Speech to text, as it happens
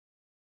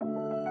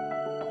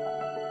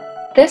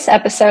This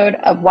episode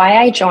of Why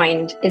I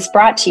Joined is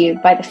brought to you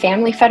by the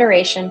Family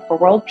Federation for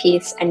World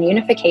Peace and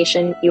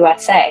Unification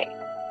USA.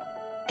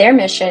 Their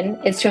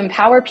mission is to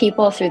empower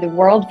people through the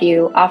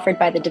worldview offered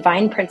by the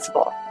divine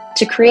principle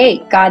to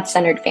create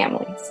God-centered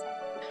families.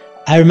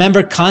 I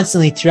remember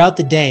constantly throughout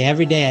the day,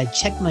 every day, I'd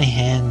check my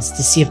hands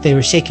to see if they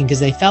were shaking because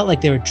they felt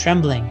like they were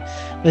trembling.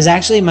 It was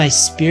actually my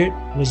spirit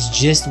was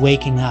just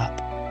waking up.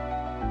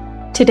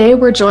 Today,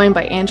 we're joined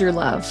by Andrew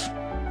Love.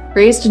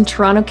 Raised in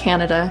Toronto,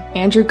 Canada,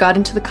 Andrew got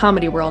into the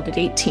comedy world at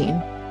 18.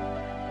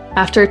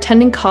 After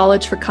attending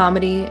college for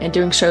comedy and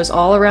doing shows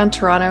all around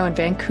Toronto and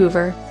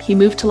Vancouver, he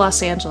moved to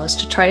Los Angeles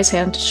to try his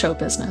hand to show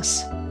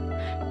business.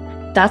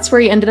 That's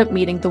where he ended up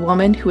meeting the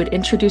woman who would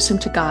introduce him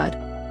to God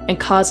and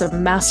cause a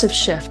massive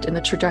shift in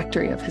the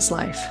trajectory of his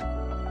life.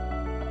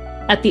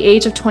 At the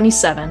age of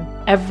 27,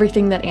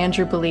 everything that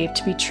Andrew believed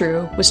to be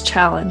true was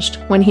challenged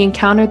when he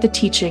encountered the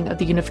teaching of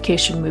the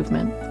Unification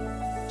movement.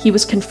 He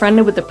was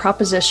confronted with the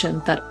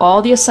proposition that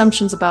all the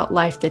assumptions about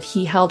life that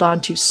he held on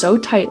to so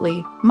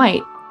tightly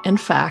might, in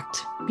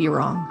fact, be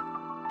wrong.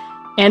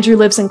 Andrew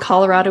lives in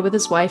Colorado with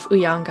his wife,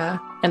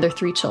 Uyanga, and their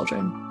 3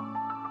 children.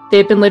 They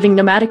have been living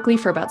nomadically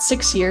for about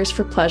 6 years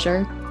for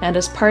pleasure and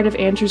as part of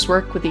Andrew's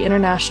work with the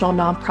international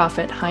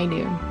nonprofit High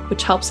Noon,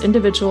 which helps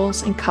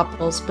individuals and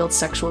couples build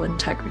sexual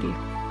integrity.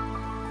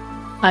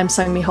 I'm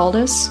Sungmi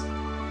Holdis.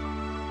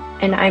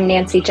 And I'm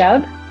Nancy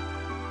Jubb.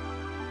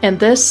 And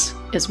this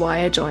is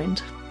Why I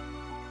Joined.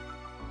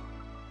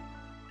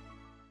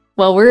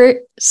 Well,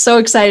 we're so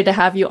excited to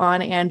have you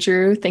on,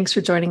 Andrew. Thanks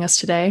for joining us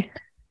today.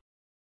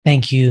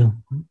 Thank you,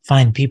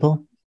 fine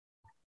people.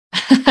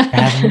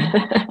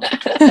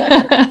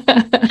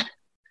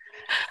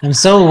 I'm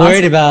so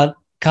worried about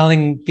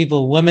calling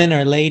people women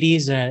or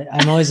ladies, or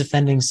I'm always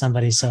offending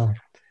somebody. So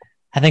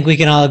I think we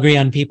can all agree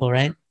on people,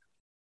 right?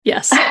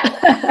 Yes.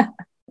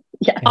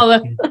 Yeah.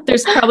 Although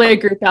there's probably a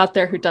group out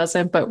there who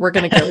doesn't, but we're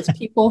going to go with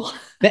people.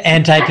 The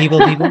anti-people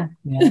people.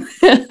 Yeah.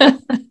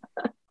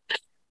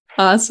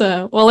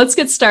 Awesome. Well, let's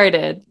get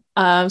started.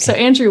 So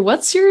Andrew,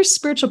 what's your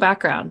spiritual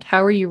background?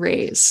 How were you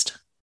raised?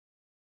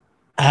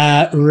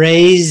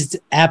 Raised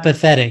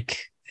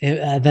apathetic.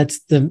 That's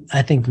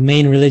I think,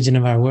 main religion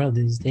of our world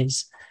these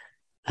days.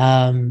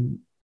 I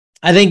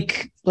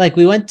think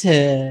we went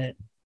to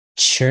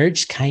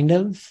church kind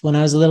of when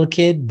I was a little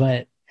kid,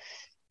 but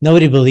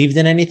nobody believed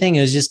in anything.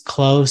 It was just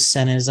close.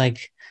 And it was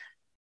like,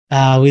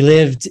 we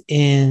lived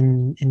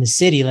in the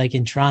city, like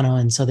in Toronto.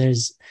 And so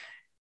there's,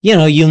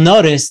 you'll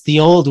notice the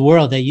old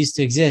world that used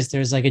to exist.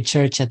 There's like a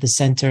church at the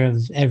center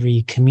of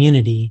every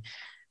community.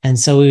 And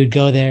so we would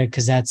go there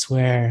because that's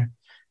where,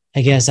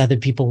 I guess, other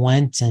people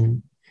went.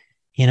 And,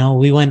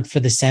 we went for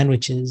the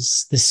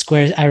sandwiches, the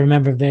square. I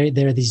remember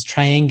there are these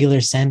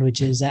triangular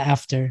sandwiches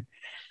after.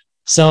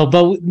 So,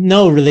 but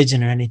no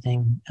religion or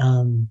anything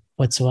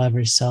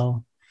whatsoever.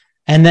 So,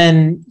 and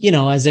then,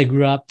 as I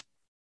grew up,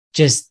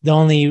 just the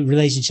only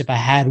relationship I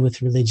had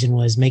with religion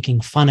was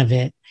making fun of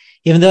it.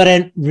 Even though I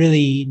didn't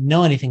really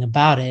know anything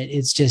about it,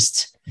 it's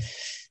just,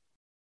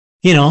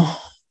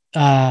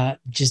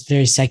 just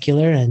very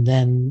secular. And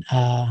then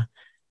the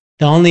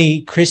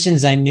only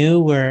Christians I knew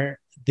were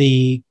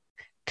the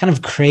kind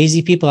of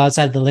crazy people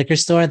outside the liquor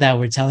store that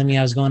were telling me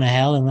I was going to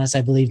hell unless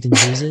I believed in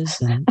Jesus.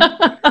 And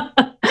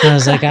I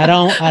was like, I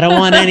don't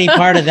want any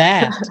part of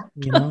that,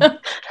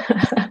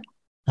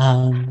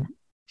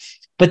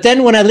 But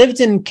then when I lived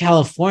in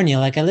California,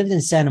 I lived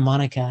in Santa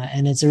Monica,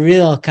 and it's a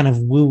real kind of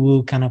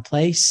woo-woo kind of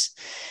place.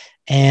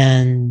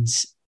 And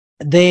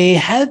they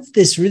had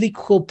this really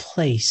cool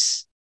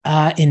place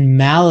in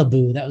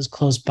Malibu that was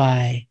close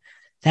by.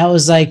 It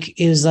was like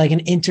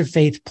an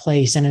interfaith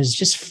place, and it was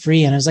just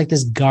free. And it was like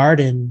this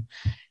garden.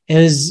 It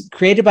was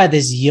created by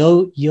this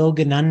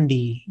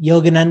Yoganandi.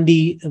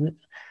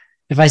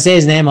 If I say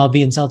his name, I'll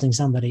be insulting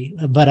somebody,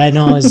 but I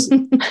know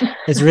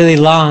it's really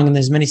long and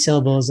there's many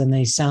syllables and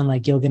they sound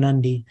like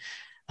Yoganandi.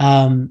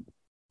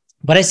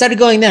 But I started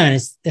going there and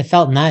it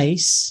felt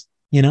nice,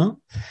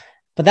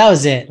 but that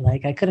was it.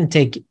 I couldn't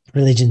take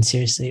religion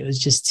seriously. It was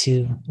just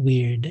too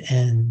weird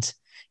and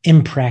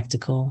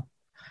impractical.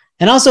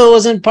 And also it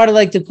wasn't part of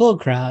the cool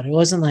crowd. It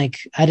wasn't I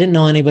didn't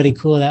know anybody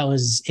cool that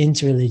was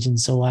into religion.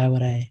 So why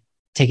would I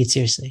take it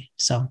seriously?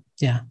 So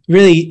yeah,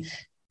 really,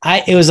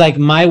 it was like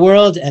my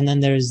world, and then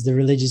there's the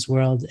religious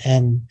world,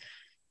 and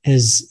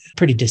is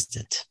pretty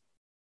distant.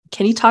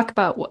 Can you talk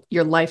about what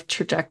your life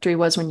trajectory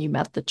was when you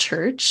met the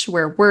church?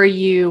 Where were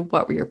you?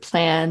 What were your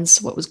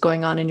plans? What was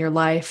going on in your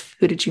life?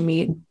 Who did you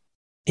meet?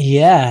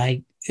 Yeah,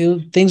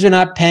 things were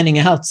not panning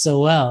out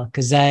so well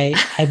because I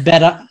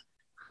bet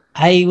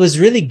I was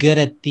really good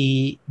at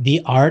the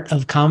art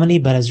of comedy,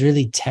 but I was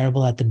really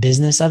terrible at the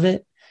business of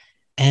it.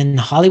 And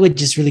Hollywood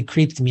just really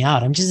creeped me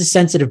out. I'm just a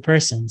sensitive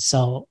person,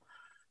 so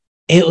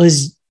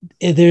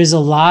there's a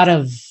lot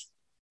of,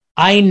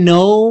 I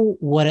know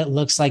what it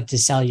looks like to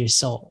sell your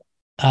soul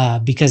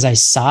because I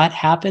saw it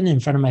happen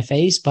in front of my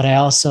face, but I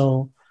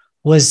also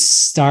was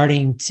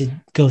starting to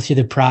go through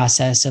the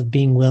process of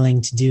being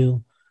willing to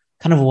do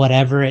kind of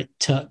whatever it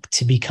took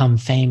to become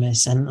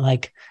famous. And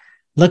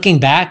looking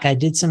back, I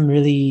did some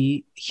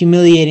really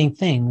humiliating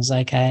things.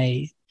 Like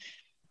I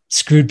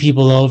screwed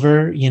people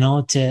over,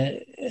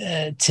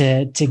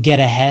 to get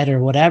ahead or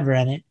whatever.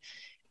 And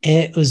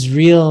it was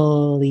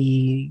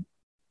really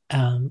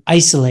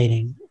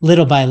isolating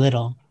little by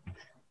little.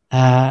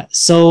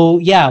 So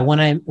yeah, when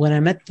I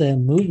met the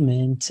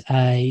movement,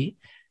 I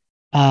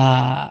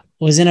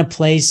was in a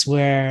place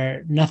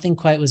where nothing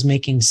quite was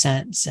making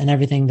sense, and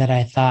everything that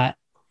I thought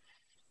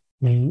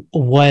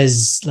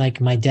was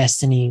like my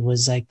destiny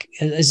was like,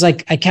 it's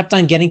like I kept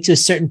on getting to a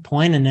certain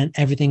point and then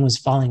everything was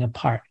falling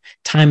apart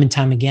time and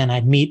time again.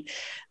 I'd meet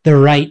the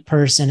right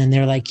person and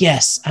they're like,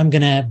 yes, I'm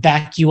going to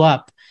back you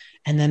up.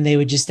 And then they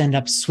would just end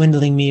up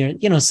swindling me,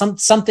 or,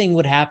 something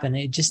would happen.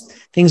 It just,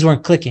 things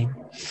weren't clicking.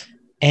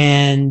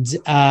 And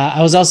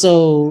I was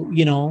also,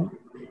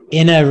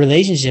 in a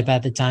relationship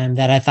at the time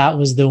that I thought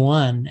was the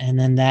one. And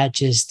then that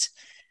just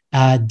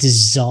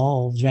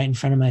dissolved right in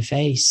front of my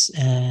face.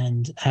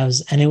 And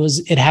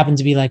it happened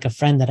to be like a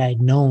friend that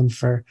I'd known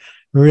for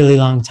a really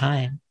long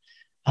time.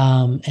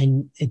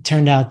 And it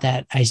turned out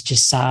that I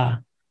just saw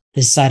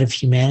this side of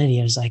humanity.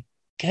 I was like,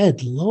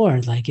 good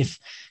Lord, like if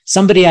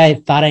somebody I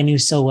thought I knew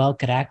so well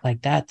could act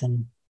like that,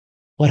 then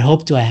what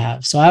hope do I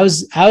have? So I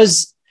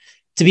was,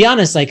 to be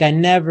honest, like I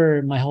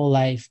never my whole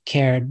life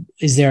cared,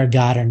 is there a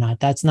God or not?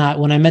 That's not,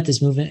 when I met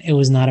this movement, it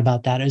was not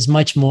about that. It was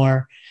much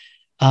more,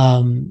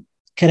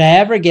 could I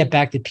ever get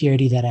back the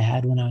purity that I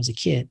had when I was a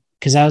kid?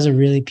 Because I was a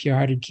really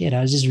pure-hearted kid.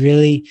 I was just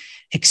really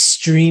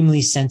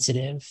extremely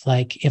sensitive.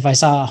 Like if I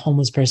saw a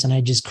homeless person,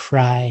 I'd just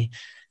cry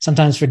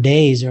sometimes for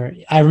days. Or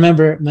I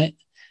remember my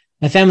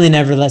family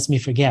never lets me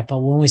forget, but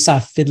when we saw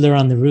Fiddler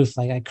on the Roof,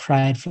 like I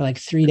cried for like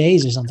 3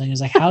 days or something. I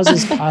was like, how is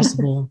this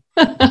possible?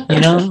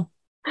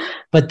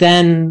 But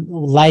then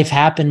life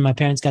happened. My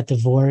parents got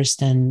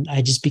divorced and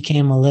I just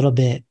became a little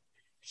bit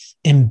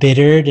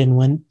embittered. And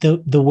when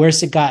the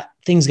worse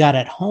things got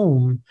at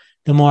home,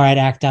 the more I'd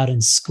act out in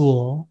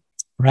school.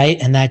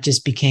 Right. And that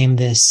just became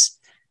this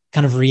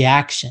kind of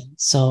reaction.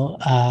 So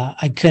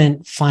I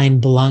couldn't find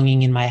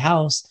belonging in my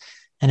house,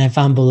 and I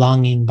found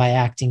belonging by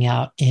acting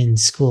out in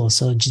school.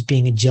 So just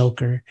being a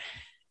joker,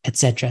 et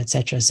cetera, et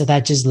cetera. So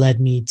that just led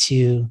me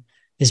to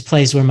this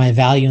place where my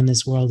value in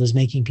this world was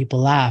making people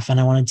laugh, and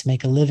I wanted to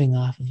make a living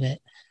off of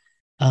it.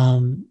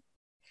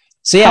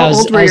 So yeah. How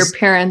old were your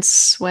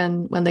parents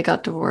when they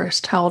got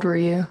divorced? How old were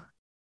you?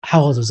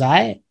 How old was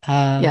I?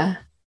 Yeah.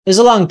 It was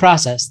a long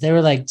process. They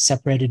were like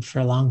separated for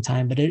a long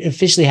time, but it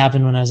officially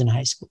happened when I was in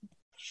high school.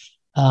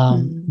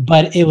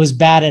 But it was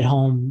bad at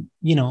home,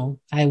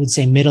 I would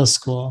say middle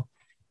school,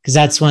 because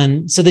that's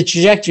when, so the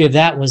trajectory of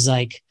that was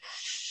like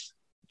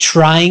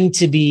trying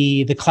to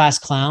be the class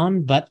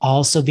clown, but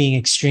also being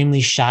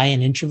extremely shy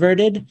and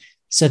introverted.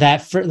 So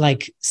that for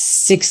like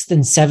 6th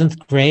and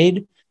 7th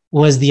grade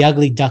was the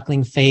ugly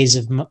duckling phase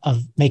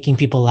of making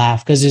people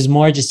laugh, because there's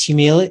more just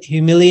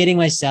humiliating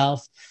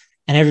myself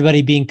and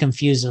everybody being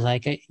confused.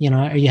 Like,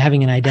 are you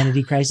having an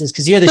identity crisis?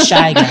 Because you're the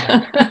shy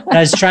guy. But I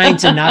was trying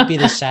to not be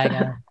the shy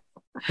guy.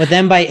 But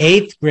then by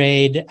 8th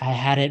grade, I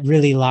had it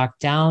really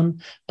locked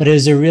down, but it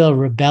was a real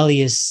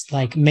rebellious,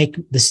 like make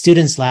the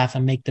students laugh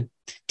and make the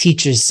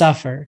teachers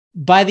suffer.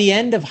 By the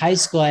end of high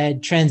school, I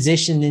had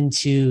transitioned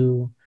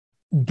into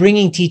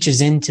bringing teachers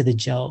into the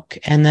joke.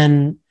 And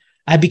then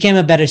I became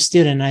a better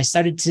student. I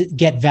started to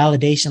get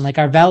validation. Like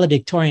our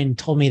valedictorian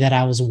told me that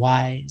I was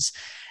wise.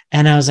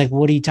 And I was like,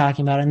 what are you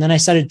talking about? And then I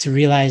started to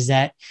realize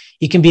that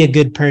you can be a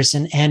good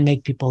person and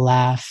make people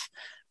laugh.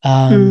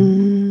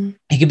 You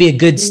can be a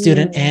good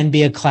student and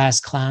be a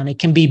class clown. It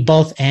can be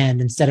both and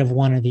instead of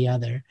one or the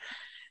other.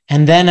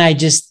 And then I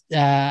just,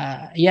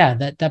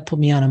 that put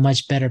me on a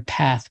much better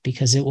path,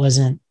 because it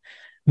wasn't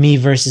me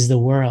versus the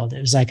world.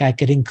 It was like I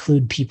could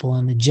include people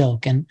on the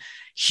joke, and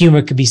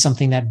humor could be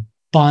something that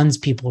bonds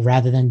people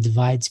rather than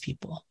divides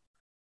people.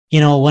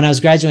 When I was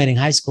graduating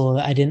high school,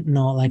 I didn't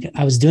know, like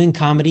I was doing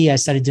comedy. I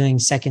started doing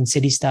Second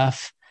City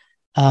stuff.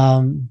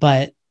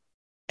 But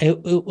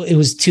it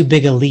was too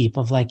big a leap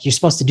of like, you're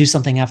supposed to do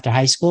something after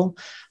high school.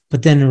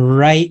 But then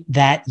right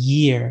that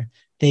year,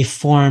 they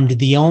formed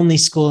the only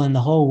school in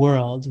the whole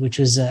world, which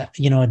was a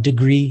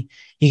degree.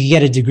 You could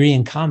get a degree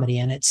in comedy,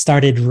 and it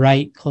started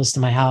right close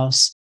to my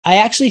house. I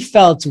actually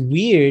felt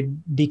weird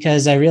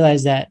because I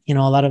realized that, a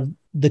lot of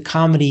the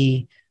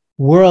comedy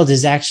world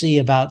is actually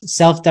about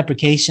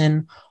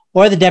self-deprecation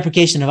or the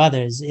deprecation of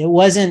others. It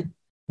wasn't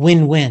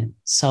win-win.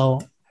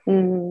 So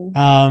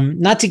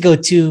not to go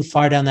too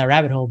far down that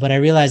rabbit hole, but I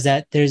realized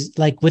that there's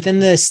like within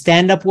the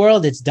stand-up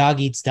world, it's dog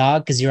eats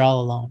dog because you're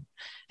all alone.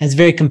 And it's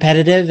very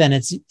competitive, and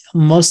it's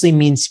mostly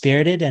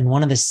mean-spirited. And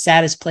one of the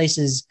saddest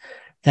places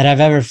that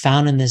I've ever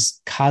found in this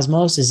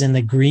cosmos is in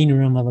the green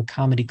room of a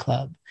comedy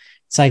club.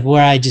 It's like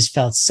where I just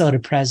felt so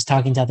depressed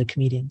talking to other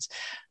comedians.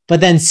 But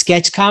then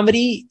sketch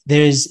comedy,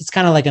 it's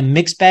kind of like a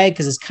mixed bag,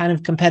 because it's kind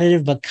of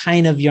competitive, but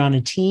kind of you're on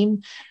a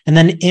team. And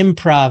then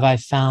improv, I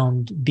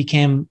found,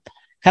 became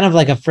kind of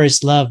like a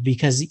first love,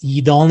 because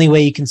the only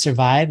way you can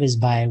survive is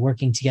by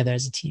working together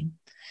as a team.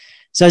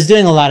 So I was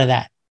doing a lot of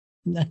that,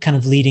 kind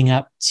of leading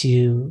up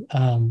to,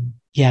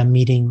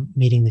 meeting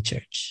the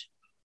church.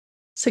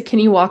 So can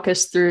you walk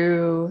us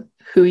through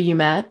who you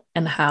met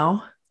and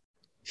how?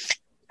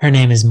 Her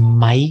name is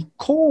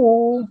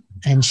Michael,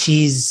 and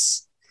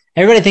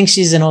everybody thinks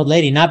she's an old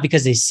lady, not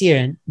because they see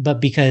her,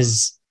 but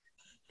because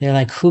they're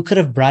like, who could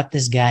have brought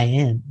this guy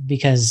in?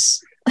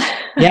 Because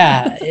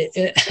yeah,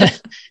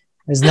 it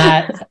was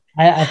not,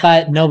 I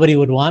thought nobody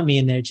would want me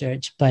in their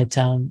church, but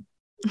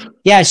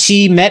yeah,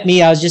 she met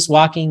me. I was just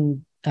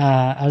walking.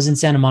 I was in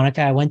Santa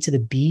Monica. I went to the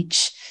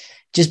beach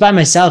just by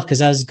myself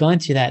because I was going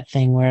through that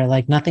thing where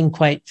like nothing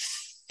quite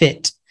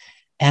fit.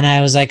 And I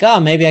was like, oh,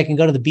 maybe I can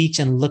go to the beach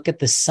and look at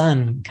the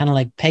sun, kind of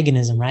like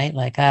paganism, right?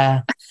 Like,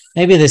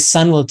 maybe the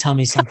sun will tell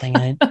me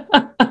something.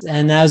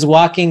 And I was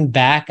walking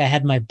back. I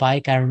had my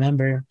bike. I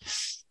remember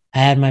I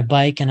had my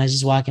bike and I was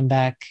just walking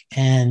back,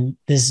 and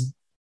this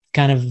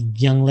kind of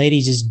young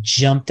lady just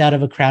jumped out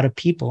of a crowd of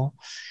people.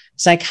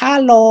 It's like,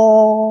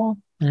 hello.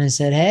 And I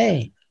said,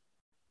 hey.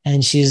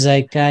 And she's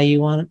like,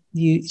 she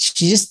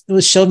just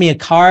showed me a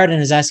card and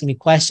was asking me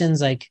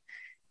questions like,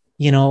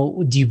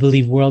 do you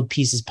believe world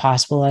peace is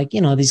possible? Like,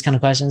 these kind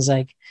of questions,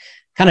 like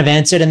kind of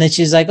answered. And then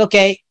she's like,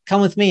 okay, come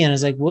with me. And I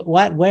was like,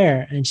 what,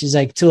 where? And she's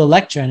like, to a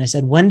lecture. And I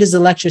said, when does the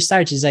lecture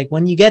start? She's like,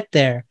 when you get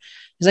there.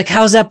 He's like,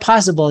 how is that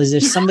possible? Is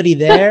there somebody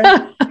there?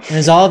 And it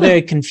was all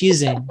very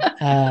confusing.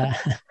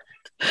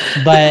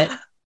 But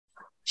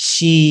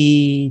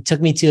she took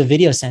me to a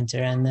video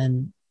center, and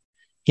then,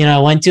 I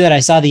went to it.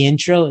 I saw the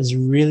intro. It was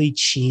really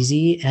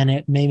cheesy and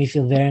it made me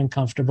feel very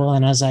uncomfortable.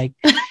 And I was like,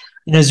 it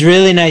was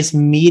really nice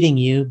meeting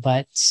you,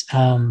 but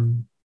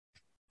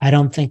I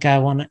don't think I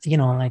want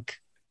to,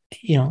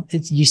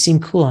 you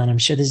seem cool and I'm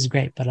sure this is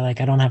great, but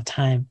like, I don't have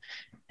time.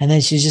 And then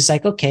she's just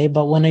like, okay,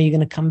 but when are you going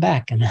to come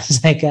back? And I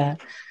was like,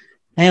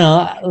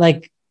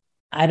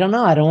 I don't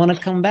know. I don't want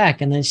to come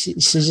back. And then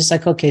she's just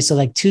like, okay, so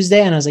like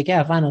Tuesday. And I was like,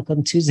 yeah, fine, I'll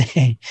come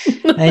Tuesday.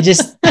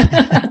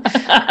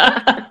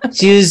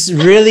 She was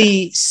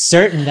really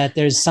certain that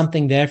there's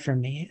something there for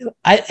me.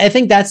 I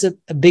think that's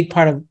a big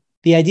part of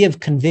the idea of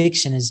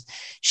conviction, is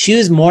she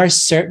was more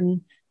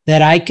certain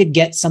that I could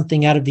get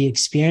something out of the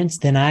experience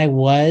than I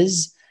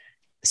was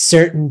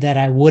certain that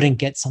I wouldn't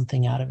get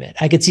something out of it.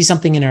 I could see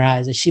something in her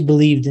eyes that she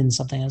believed in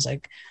something. I was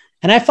like,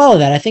 and I follow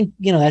that. I think,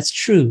 that's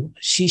true.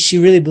 She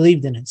really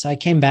believed in it. So I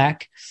came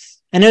back,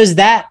 and it was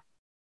that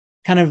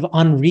kind of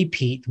on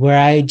repeat where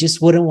I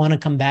just wouldn't want to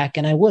come back,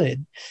 and I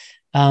would,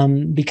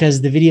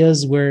 because the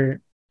videos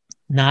were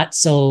not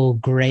so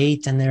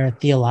great and they're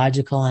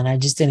theological, and I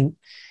just didn't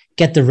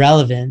get the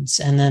relevance.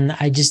 And then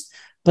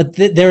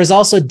there was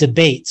also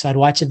debate. So I'd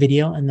watch a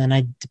video and then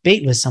I'd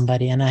debate with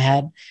somebody, and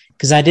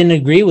because I didn't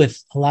agree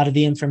with a lot of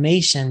the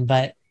information,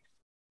 but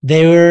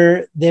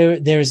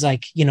there's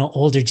like,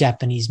 older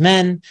Japanese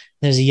men.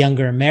 There's a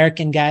younger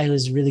American guy who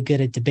was really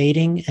good at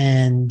debating.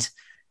 And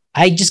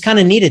I just kind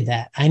of needed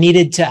that. I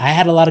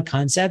had a lot of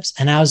concepts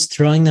and I was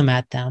throwing them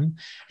at them,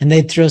 and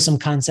they'd throw some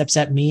concepts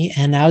at me.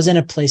 And I was in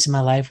a place in my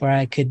life where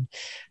I could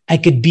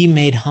be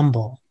made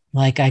humble.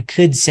 Like I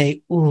could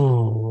say,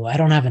 ooh, I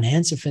don't have an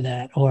answer for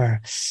that.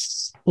 Or,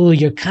 ooh,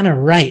 you're kind of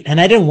right. And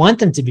I didn't want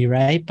them to be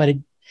right, but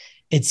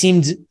it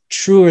seemed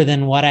truer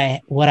than what I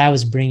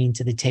was bringing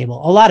to the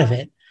table. A lot of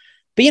it.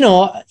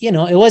 But,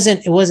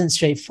 it wasn't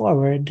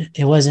straightforward.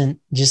 It wasn't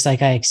just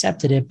like I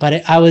accepted it,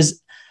 but I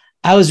was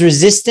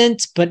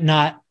resistant, but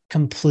not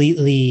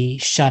completely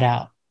shut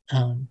out.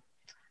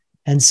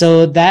 And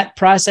so that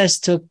process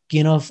took,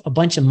 a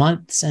bunch of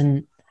months.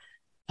 And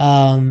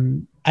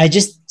I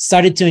just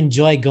started to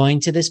enjoy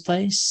going to this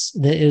place.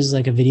 It was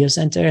like a video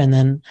center. And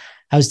then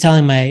I was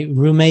telling my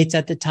roommates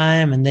at the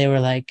time, and they were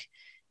like,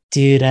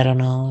 dude, I don't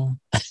know.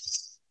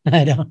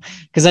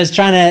 Because I was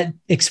trying to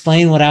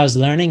explain what I was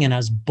learning and I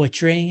was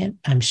butchering it,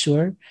 I'm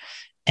sure.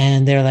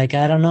 And they're like,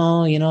 I don't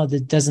know,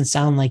 that doesn't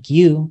sound like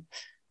you.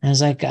 And I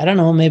was like, I don't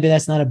know, maybe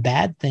that's not a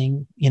bad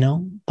thing,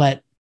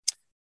 but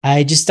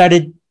I just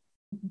started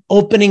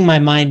opening my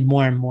mind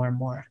more and more and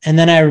more. And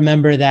then I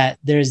remember that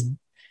there's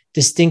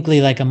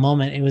distinctly like a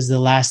moment, it was the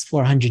last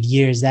 400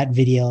 years, that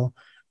video,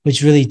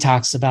 which really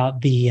talks about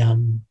the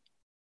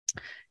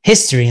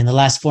history in the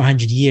last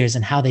 400 years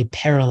and how they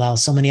parallel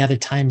so many other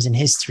times in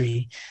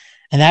history.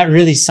 And that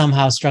really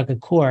somehow struck a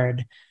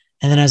chord.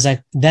 And then I was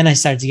like, then I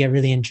started to get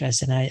really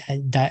interested.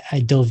 And I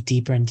dove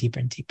deeper and deeper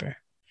and deeper.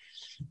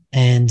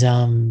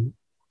 And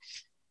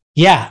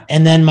yeah.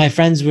 And then my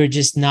friends were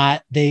just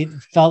they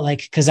felt like,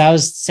 because I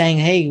was saying,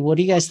 hey, what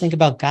do you guys think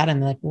about God? And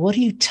they're like, what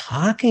are you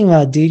talking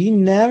about, dude? You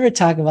never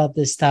talk about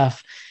this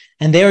stuff.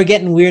 And they were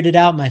getting weirded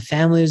out. My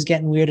family was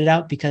getting weirded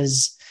out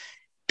because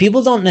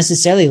people don't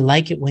necessarily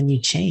like it when you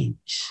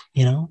change,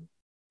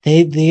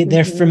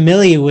 they're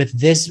familiar with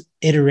this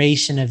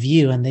iteration of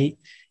you. And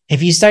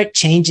if you start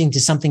changing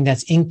to something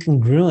that's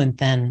incongruent,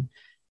 then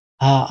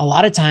a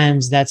lot of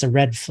times that's a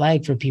red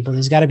flag for people.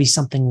 There's got to be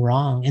something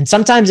wrong. And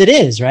sometimes it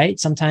is, right?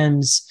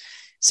 Sometimes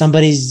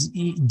somebody's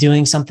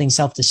doing something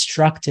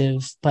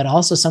self-destructive, but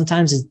also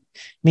sometimes it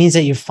means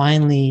that you're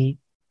finally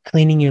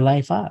cleaning your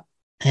life up.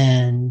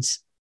 And,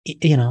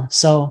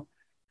 so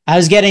I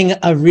was getting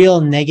a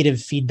real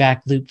negative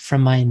feedback loop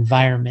from my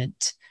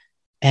environment.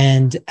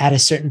 And at a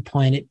certain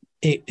point,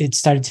 it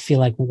started to feel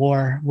like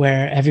war,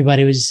 where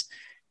everybody was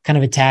kind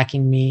of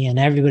attacking me and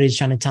everybody's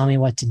trying to tell me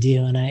what to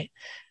do. And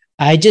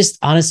I just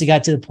honestly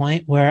got to the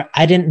point where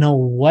I didn't know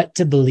what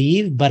to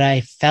believe, but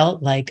I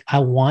felt like I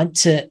want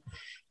to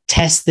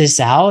test this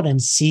out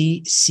and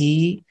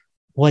see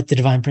what the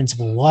divine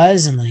principle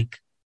was, and like,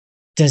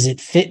 does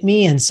it fit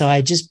me? And so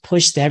I just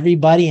pushed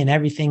everybody and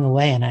everything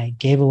away, and I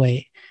gave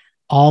away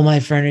all my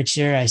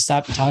furniture. I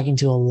stopped talking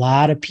to a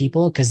lot of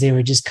people because they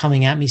were just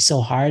coming at me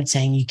so hard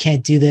saying, you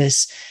can't do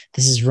this.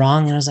 This is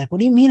wrong. And I was like, what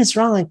do you mean it's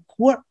wrong? Like,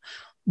 what?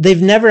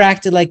 They've never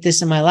acted like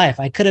this in my life.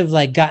 I could have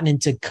like gotten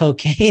into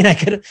cocaine. I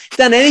could have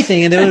done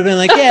anything and they would have been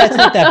like, yeah, it's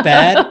not that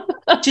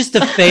bad. Just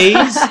a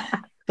phase.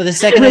 But the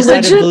second I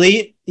started to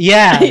believe,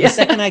 the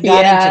second I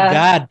got into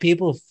God,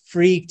 people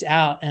freaked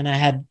out. And I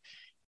had,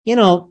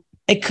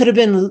 it could have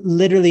been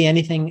literally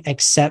anything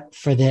except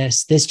for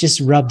this. This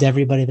just rubbed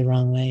everybody the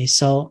wrong way.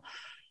 So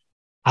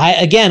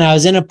I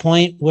was in a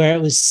point where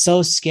it was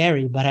so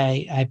scary, but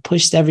I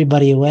pushed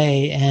everybody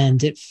away,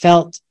 and it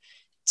felt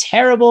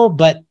terrible,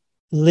 but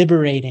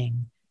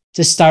liberating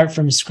to start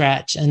from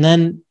scratch. And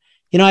then,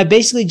 I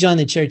basically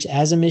joined the church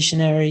as a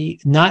missionary,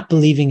 not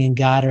believing in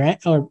God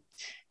or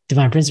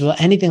divine principle,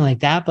 anything like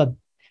that, but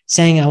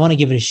saying, I want to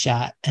give it a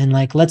shot, and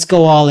like, let's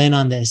go all in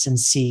on this and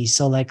see.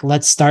 So like,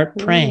 let's start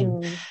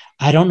praying.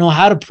 I don't know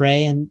how to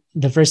pray. And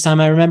the first time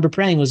I remember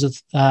praying was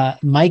with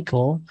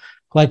Michael,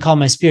 who I call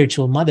my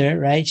spiritual mother,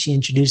 right? She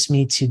introduced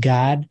me to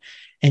God,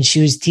 and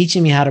she was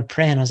teaching me how to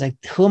pray. And I was like,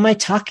 who am I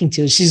talking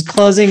to? She's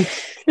closing,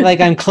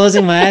 like I'm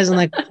closing my eyes. I'm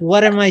like,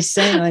 what am I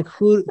saying? Like,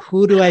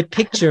 who do I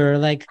picture? Or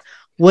like,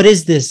 what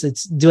is this?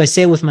 Do I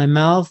say it with my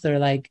mouth? Or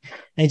like,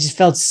 it just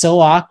felt so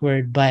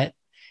awkward, but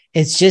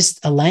it's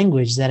just a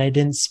language that I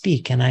didn't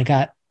speak. And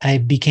I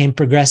became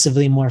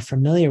progressively more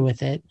familiar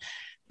with it,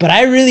 but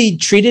I really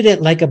treated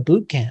it like a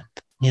boot camp.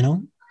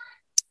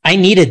 I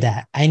needed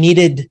that. I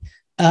needed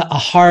a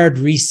hard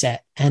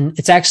reset. And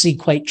it's actually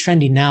quite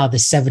trendy now, the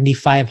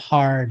 75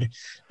 hard,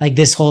 like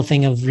this whole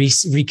thing of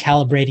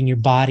recalibrating your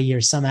body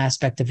or some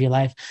aspect of your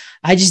life.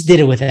 I just did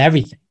it with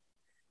everything,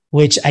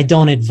 which I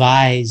don't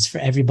advise for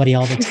everybody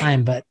all the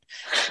time, but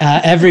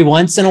every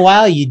once in a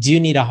while, you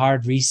do need a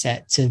hard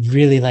reset to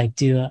really like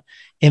do an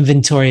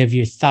inventory of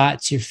your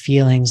thoughts, your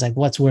feelings, like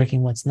what's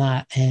working, what's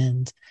not.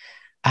 And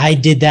I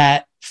did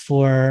that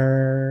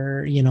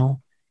for,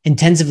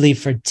 intensively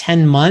for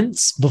 10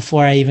 months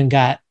before I even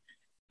got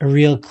a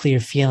real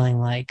clear feeling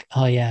like,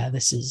 oh yeah,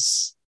 this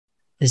is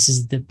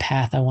the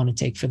path I want to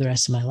take for the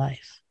rest of my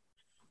life.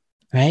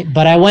 Right.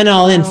 But I went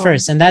all in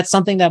first. And that's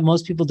something that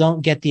most people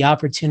don't get the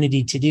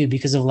opportunity to do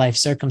because of life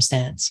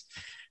circumstance.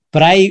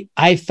 But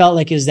I felt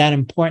like it was that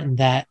important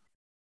that,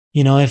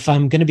 if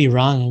I'm going to be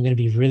wrong, I'm going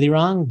to be really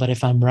wrong. But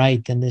if I'm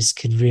right, then this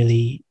could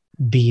really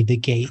be the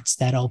gates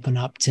that open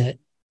up to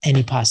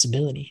any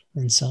possibility.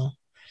 And so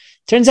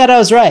turns out I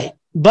was right,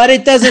 but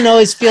it doesn't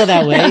always feel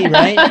that way.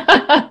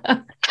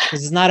 Right.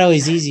 Because it's not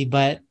always easy,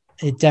 but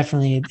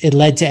it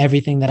led to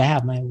everything that I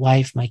have, my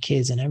wife, my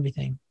kids, and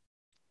everything.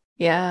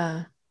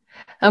 Yeah.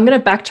 I'm going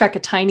to backtrack a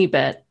tiny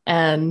bit.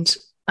 And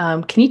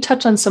can you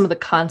touch on some of the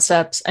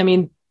concepts? I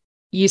mean,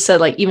 you said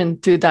like even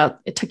through that,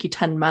 it took you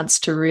 10 months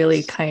to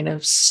really kind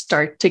of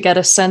start to get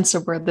a sense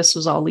of where this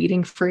was all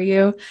leading for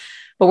you.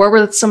 But what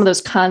were some of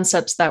those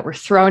concepts that were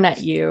thrown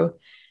at you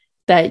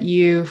that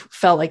you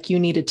felt like you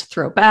needed to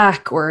throw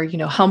back or,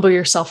 humble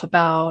yourself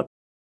about?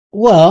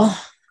 Well,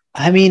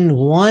 I mean,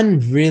 one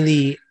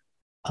really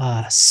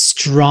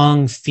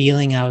strong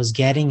feeling I was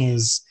getting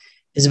is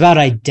about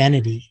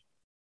identity.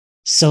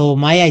 So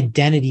my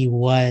identity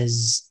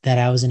was that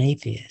I was an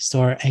atheist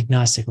or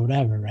agnostic or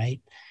whatever, right?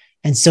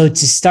 And so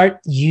to start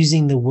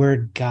using the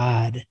word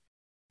God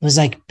was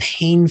like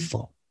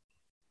painful.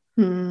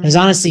 It was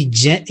honestly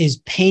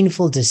is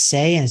painful to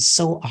say, and it's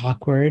so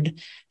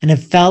awkward. And it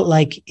felt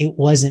like it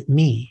wasn't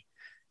me.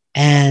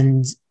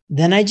 And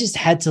then I just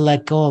had to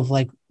let go of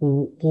like,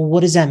 well, what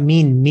does that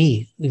mean,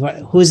 me?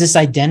 Who is this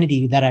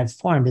identity that I've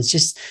formed? It's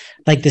just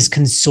like this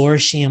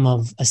consortium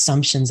of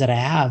assumptions that I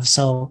have.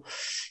 So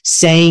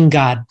saying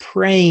God,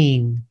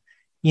 praying,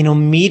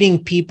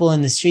 meeting people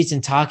in the streets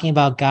and talking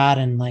about God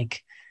and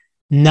like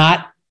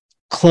not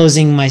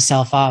closing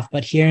myself off,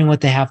 but hearing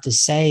what they have to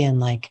say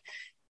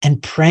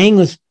and praying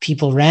with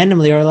people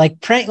randomly or like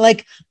praying,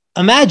 like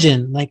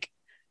imagine like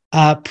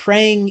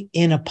praying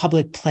in a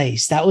public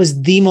place. That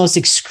was the most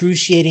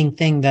excruciating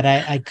thing that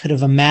I could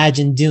have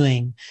imagined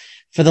doing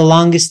for the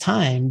longest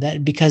time,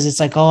 that because it's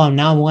like, oh, I'm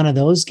one of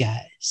those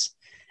guys.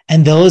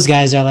 And those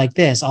guys are like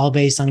this, all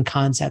based on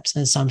concepts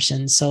and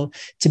assumptions. So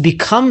to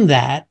become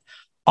that,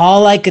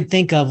 all I could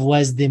think of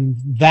was the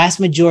vast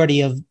majority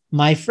of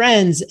my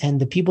friends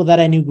and the people that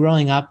I knew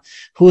growing up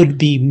who would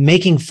be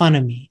making fun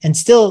of me. And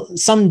still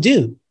some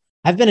do.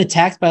 I've been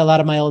attacked by a lot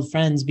of my old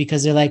friends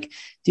because they're like,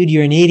 dude,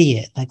 you're an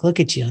idiot. Like, look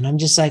at you. And I'm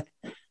just like,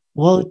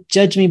 well,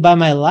 judge me by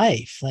my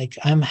life. Like,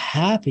 I'm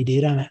happy,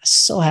 dude. I'm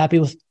so happy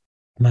with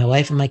my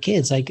wife and my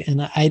kids. Like,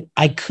 and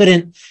I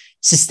couldn't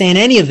sustain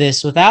any of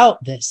this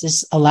without this.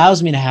 This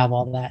allows me to have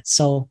all that.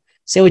 So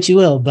say what you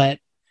will, but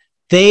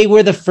they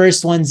were the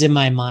first ones in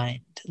my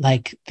mind.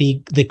 Like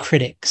the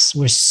critics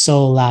were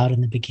so loud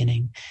in the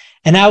beginning.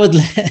 And I would,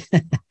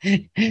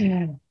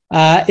 in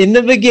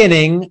the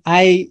beginning,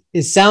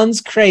 it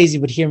sounds crazy,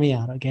 but hear me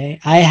out, okay?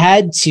 I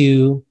had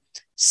to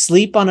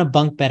sleep on a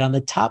bunk bed on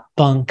the top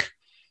bunk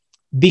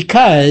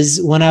because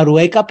when I would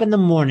wake up in the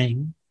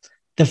morning,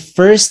 the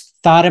first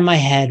thought in my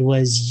head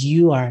was,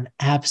 you are an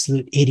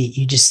absolute idiot.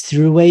 You just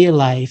threw away your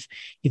life.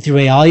 You threw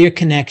away all your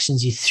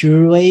connections. You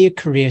threw away your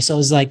career. So it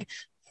was like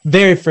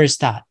very first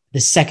thought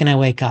the second I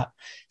wake up.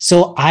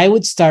 So I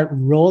would start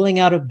rolling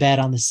out of bed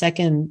on the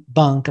second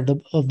bunk of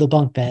the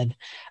bunk bed,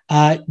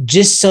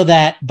 just so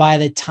that by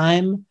the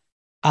time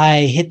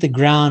I hit the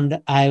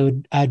ground,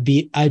 I'd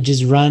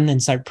just run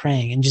and start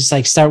praying and just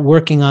like start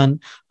working on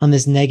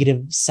this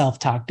negative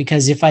self-talk.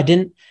 Because if I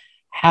didn't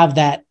have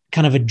that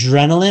kind of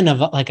adrenaline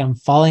of like I'm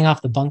falling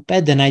off the bunk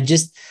bed, then I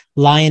just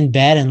lie in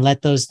bed and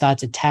let those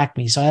thoughts attack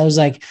me. So I was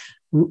like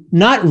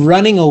not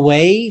running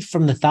away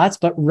from the thoughts,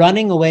 but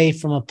running away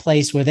from a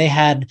place where they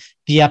had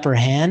the upper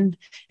hand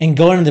and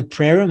going to the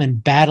prayer room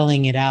and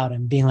battling it out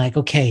and being like,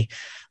 okay,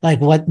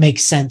 like what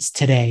makes sense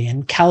today,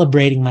 and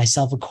calibrating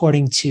myself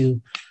according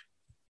to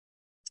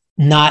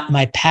not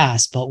my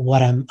past, but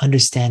what I'm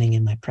understanding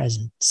in my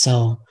present.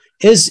 So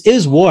it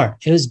was war.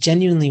 It was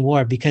genuinely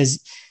war, because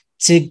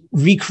to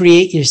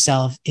recreate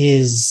yourself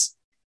is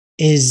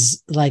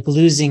like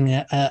losing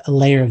a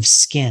layer of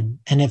skin,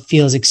 and it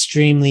feels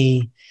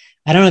extremely,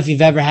 I don't know if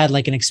you've ever had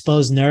like an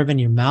exposed nerve in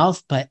your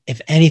mouth, but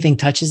if anything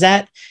touches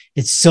that,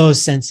 it's so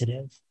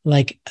sensitive.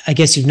 Like, I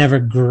guess you've never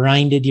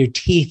grinded your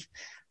teeth.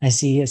 I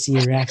see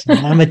your reaction.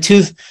 I'm a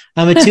tooth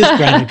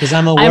grinder because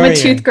I'm a warrior. I'm a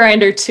tooth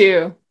grinder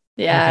too.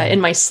 Yeah. Okay. In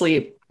my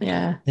sleep.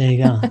 Yeah. There you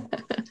go.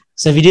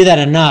 So if you do that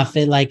enough,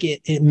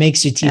 it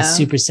makes your teeth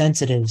super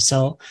sensitive.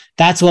 So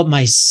that's what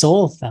my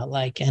soul felt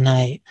like. And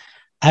I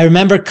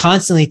remember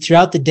constantly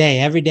throughout the day,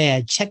 every day,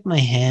 I'd check my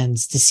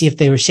hands to see if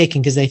they were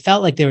shaking because they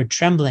felt like they were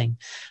trembling.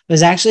 It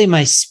was actually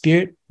my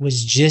spirit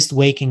was just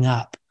waking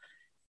up.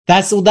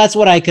 That's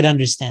what I could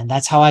understand.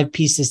 That's how I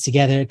pieced this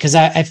together, because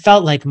I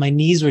felt like my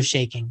knees were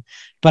shaking,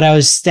 but I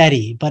was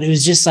steady. But it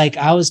was just like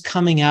I was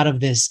coming out of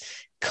this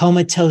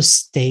comatose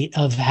state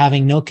of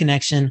having no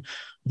connection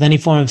with any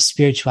form of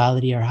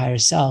spirituality or higher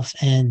self.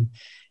 And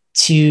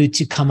to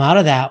come out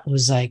of that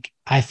was like,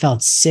 I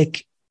felt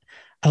sick,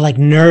 like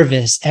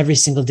nervous every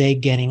single day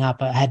getting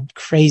up. I had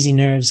crazy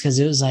nerves because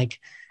it was like,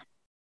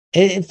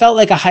 it felt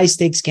like a high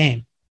stakes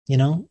game,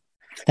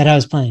 that I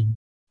was playing.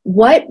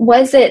 What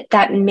was it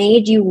that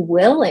made you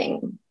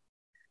willing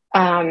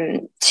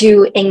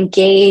to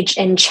engage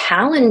in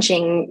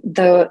challenging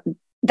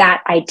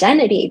that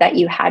identity that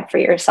you had for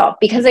yourself?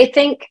 Because I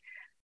think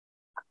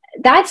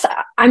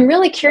I'm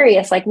really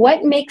curious, like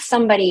what makes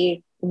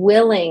somebody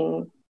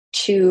willing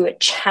to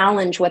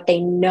challenge what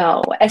they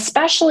know,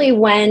 especially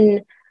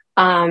when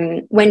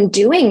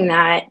doing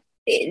that,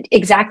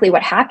 exactly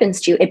what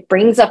happens to you, it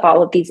brings up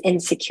all of these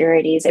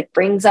insecurities. It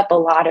brings up a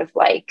lot of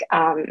like,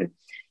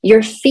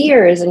 your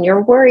fears and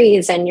your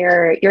worries and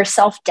your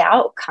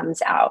self-doubt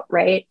comes out,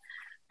 right?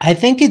 I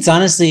think it's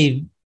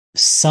honestly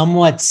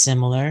somewhat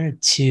similar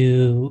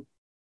to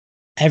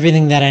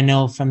everything that I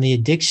know from the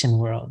addiction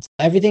world.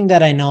 Everything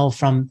that I know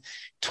from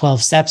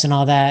 12 steps and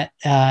all that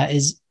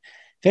is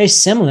very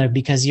similar,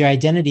 because your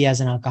identity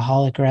as an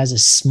alcoholic or as a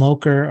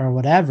smoker or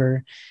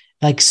whatever,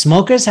 like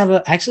smokers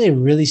have actually a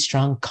really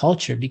strong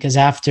culture, because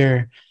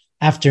after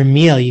a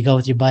meal, you go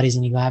with your buddies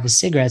and you go have a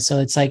cigarette. So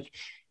it's like,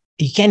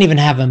 you can't even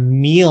have a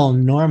meal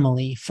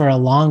normally for a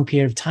long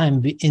period of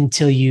time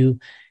until you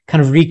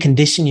kind of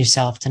recondition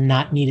yourself to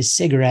not need a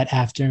cigarette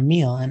after a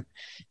meal. And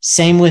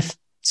same with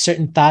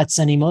certain thoughts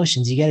and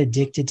emotions, you get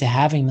addicted to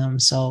having them.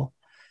 So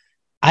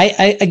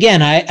I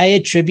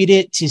attribute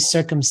it to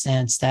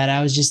circumstance, that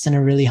I was just in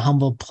a really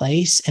humble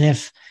place. And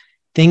if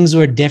things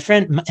were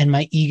different and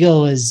my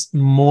ego was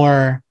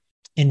more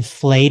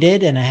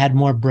inflated and I had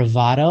more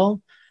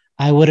bravado,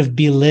 I would have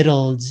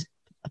belittled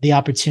the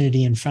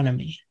opportunity in front of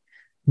me.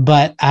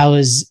 But I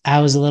was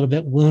a little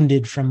bit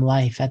wounded from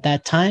life at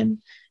that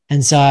time.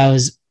 And so I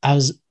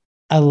was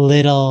a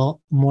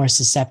little more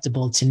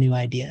susceptible to new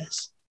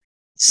ideas.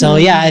 So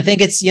yeah, I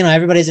think it's,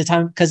 everybody's a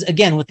time, because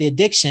again, with the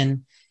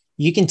addiction,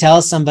 you can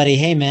tell somebody,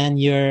 hey man,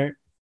 your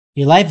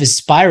life is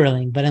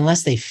spiraling, but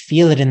unless they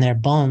feel it in their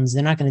bones,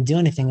 they're not going to do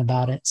anything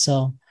about it.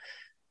 So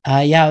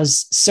it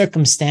was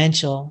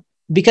circumstantial,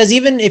 because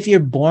even if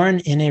you're born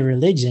in a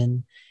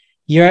religion,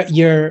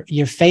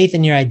 your faith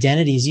and your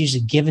identity is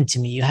usually given to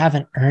me. You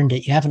haven't earned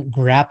it. You haven't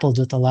grappled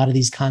with a lot of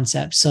these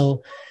concepts.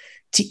 So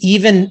to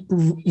even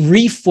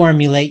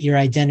reformulate your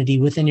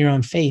identity within your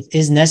own faith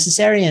is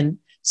necessary. And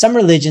some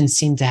religions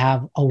seem to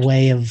have a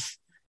way of,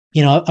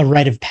 a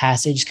rite of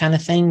passage kind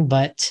of thing,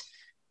 but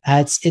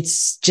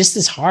it's just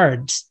as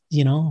hard,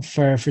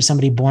 for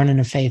somebody born in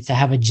a faith to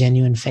have a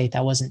genuine faith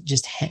that wasn't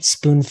just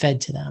spoon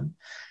fed to them.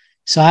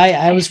 So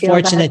I was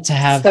fortunate to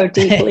have so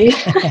deeply.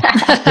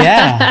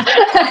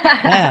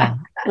 Yeah.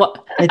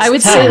 Well, I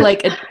would say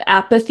like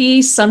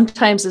apathy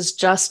sometimes is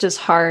just as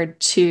hard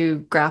to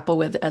grapple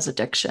with as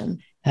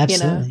addiction.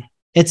 Absolutely.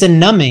 it's a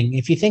numbing.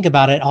 If you think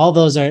about it, all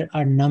those are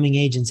numbing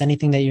agents,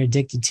 anything that you're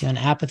addicted to. And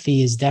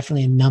apathy is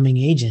definitely a numbing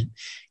agent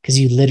because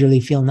you literally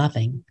feel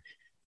nothing.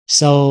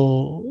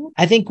 So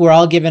I think we're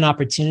all given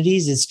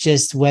opportunities. It's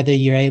just whether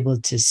you're able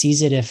to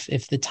seize it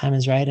if the time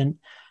is right. And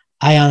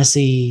I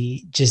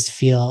honestly just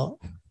feel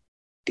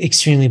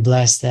extremely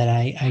blessed that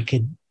I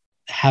could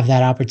have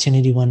that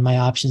opportunity when my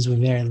options were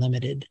very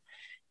limited.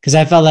 Because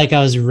I felt like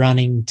I was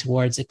running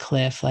towards a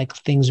cliff, like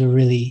things were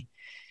really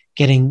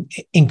getting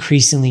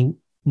increasingly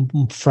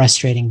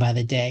frustrating by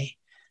the day.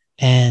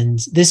 And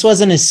this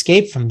wasn't an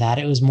escape from that.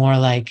 It was more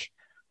like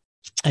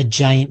a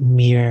giant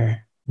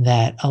mirror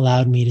that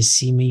allowed me to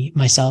see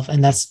myself.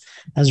 And that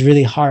was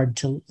really hard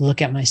to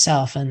look at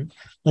myself and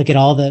look at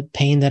all the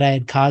pain that I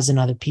had caused in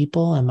other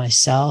people and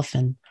myself,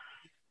 and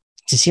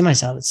to see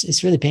myself.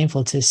 It's really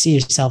painful to see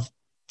yourself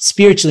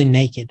spiritually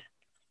naked,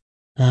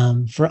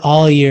 for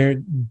all your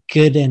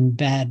good and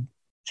bad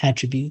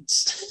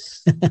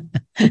attributes.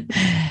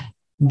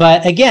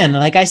 But again,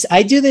 like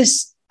I do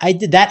this,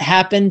 that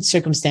happened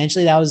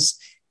circumstantially. That was,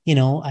 I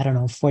don't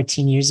know,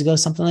 14 years ago,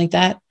 something like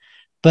that.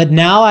 But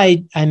now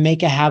I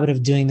make a habit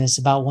of doing this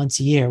about once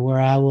a year, where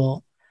I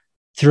will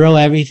throw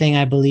everything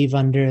I believe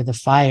under the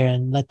fire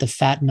and let the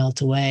fat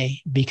melt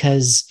away,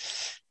 because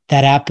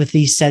that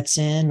apathy sets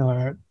in,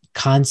 or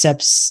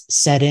concepts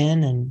set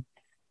in.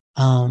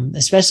 And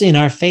especially in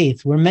our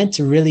faith, we're meant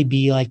to really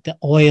be like the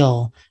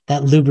oil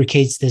that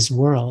lubricates this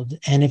world.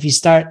 And if you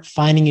start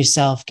finding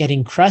yourself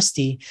getting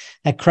crusty,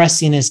 that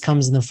crustiness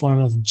comes in the form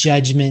of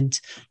judgment,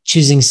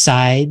 choosing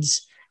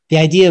sides. The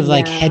idea of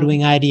like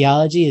head-wing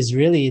ideology is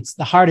really, it's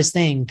the hardest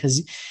thing,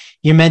 because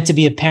you're meant to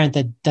be a parent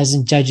that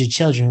doesn't judge your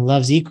children, who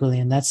loves equally.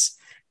 And that's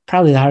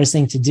probably the hardest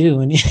thing to do.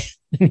 When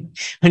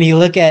you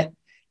look at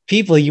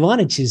people, you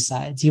want to choose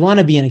sides. You want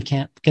to be in a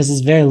camp, because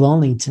it's very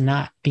lonely to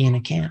not be in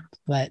a camp.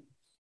 But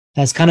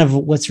that's kind of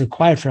what's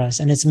required for us.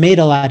 And it's made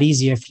a lot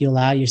easier if you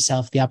allow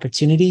yourself the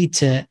opportunity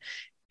to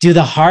do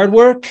the hard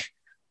work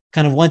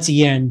kind of once a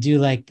year and do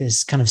like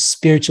this kind of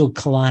spiritual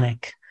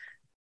colonic.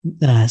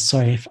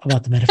 Sorry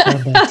about the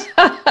metaphor, but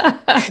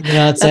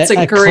it's that's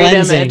a great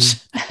image.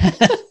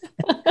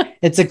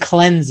 It's a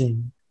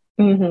cleansing.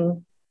 Mm-hmm.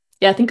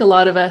 Yeah, I think a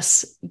lot of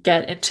us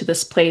get into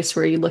this place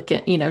where you look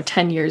at,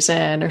 10 years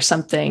in or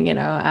something,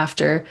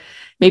 after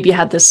maybe you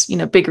had this,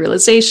 big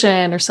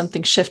realization or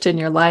something shift in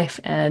your life,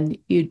 and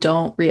you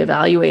don't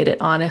reevaluate it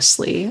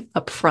honestly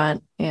up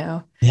front,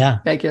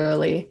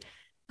 regularly.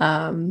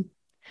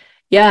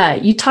 Yeah,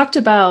 you talked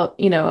about,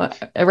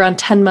 around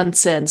 10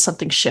 months in,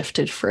 something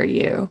shifted for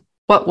you.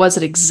 What was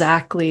it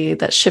exactly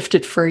that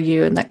shifted for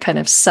you and that kind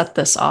of set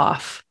this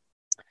off?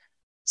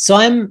 So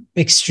I'm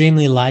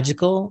extremely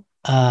logical.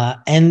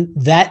 And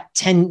that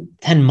 10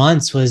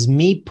 months was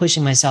me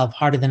pushing myself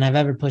harder than I've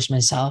ever pushed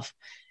myself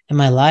in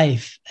my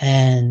life.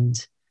 And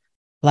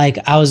like,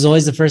 I was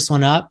always the first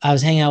one up. I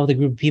was hanging out with a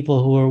group of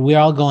people we were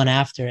all going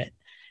after it.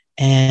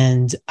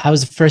 And I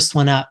was the first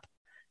one up,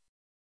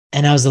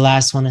 and I was the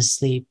last one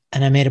asleep.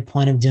 And I made a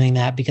point of doing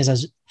that because I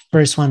was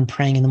first one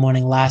praying in the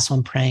morning, last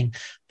one praying,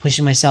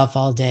 pushing myself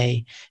all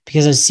day,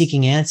 because I was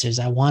seeking answers.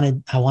 I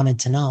wanted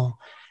to know.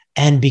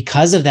 And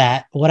because of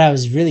that, what I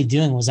was really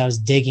doing was I was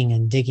digging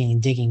and digging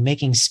and digging,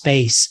 making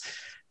space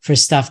for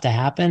stuff to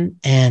happen.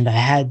 And I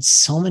had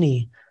so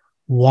many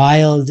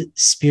wild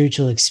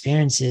spiritual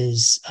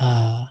experiences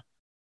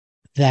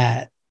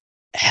that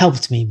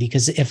helped me,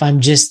 because if I'm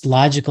just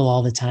logical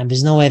all the time,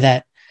 there's no way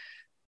that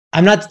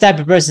I'm not the type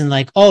of person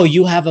like, oh,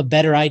 you have a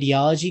better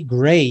ideology?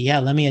 Great. Yeah,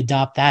 let me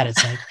adopt that.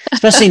 It's like,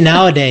 especially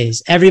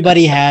nowadays,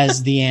 everybody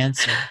has the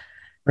answer,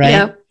 right?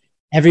 Yep.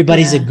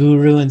 Everybody's a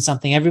guru in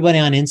something. Everybody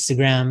on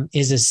Instagram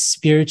is a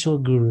spiritual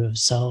guru.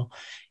 So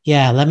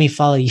yeah, let me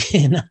follow you.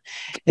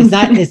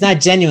 It's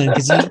not genuine,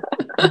 because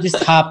you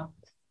just hop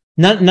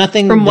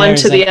nothing from one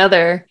to the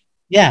other.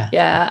 Yeah.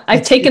 Yeah.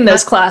 I've taken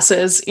those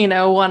classes,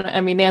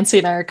 Nancy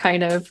and I are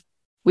kind of,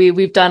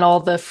 we've done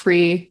all the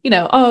free, you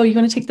want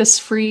to take this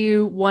free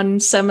one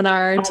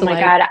seminar to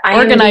God,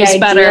 organize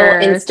better.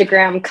 I'm the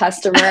Instagram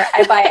customer.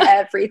 I buy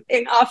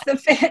everything off the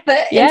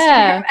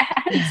Instagram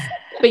ads.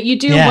 But you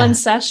do one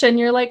session,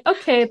 you're like,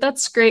 okay,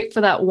 that's great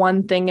for that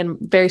one thing and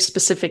very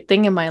specific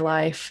thing in my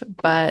life.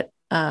 But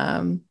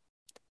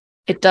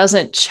it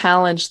doesn't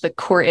challenge the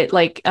core. It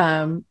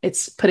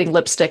it's putting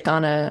lipstick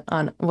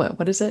on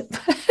what is it?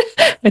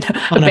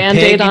 a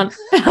Band-Aid on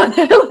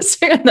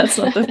that's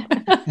not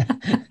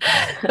the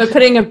but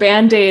putting a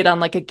Band-Aid on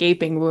like a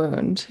gaping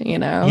wound,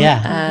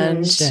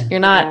 and you're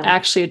not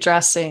actually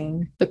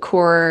addressing the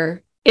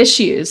core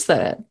issues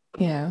that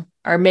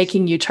are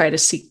making you try to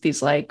seek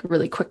these like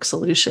really quick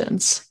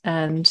solutions.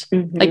 And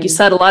like you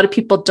said, a lot of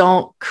people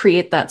don't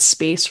create that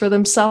space for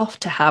themselves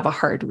to have a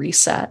hard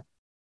reset.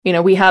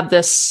 We have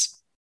this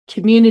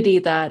community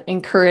that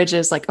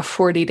encourages like a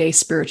 40-day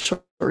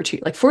spiritual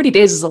retreat. Like 40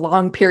 days is a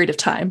long period of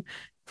time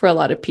for a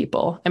lot of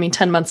people. I mean,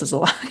 10 months is a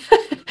lot,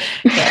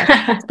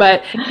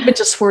 but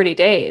just 40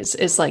 days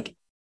is like,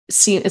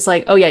 it's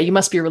like, oh yeah, you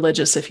must be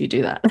religious if you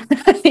do that.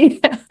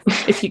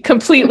 If you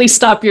completely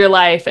stop your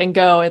life and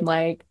go and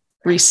like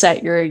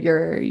reset your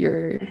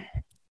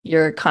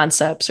your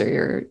concepts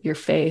or your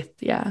faith.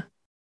 Yeah.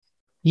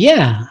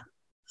 Yeah.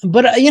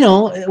 But,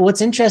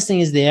 what's interesting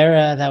is the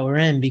era that we're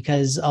in,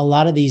 because a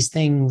lot of these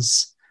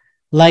things,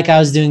 like I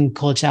was doing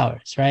cold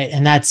showers, right?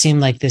 And that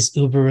seemed like this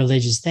uber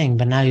religious thing.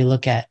 But now you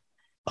look at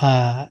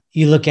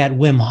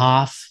Wim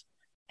Hof,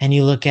 and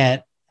you look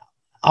at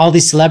all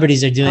these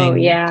celebrities are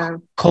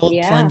doing cold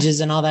plunges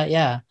and all that.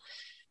 Yeah.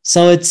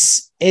 So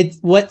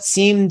what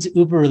seemed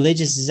uber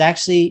religious is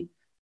actually,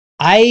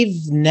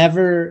 I've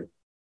never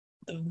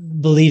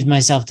believed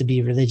myself to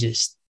be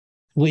religious,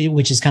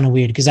 which is kind of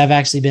weird because I've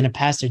actually been a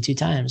pastor 2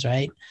 times,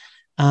 right?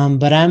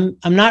 But I'm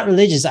not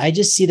religious. I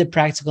just see the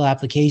practical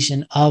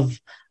application of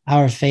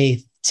our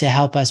faith to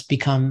help us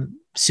become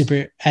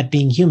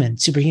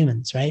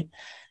superhumans, right?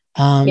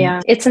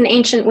 It's an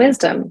ancient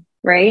wisdom,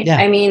 right? Yeah.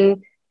 I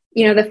mean,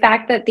 the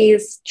fact that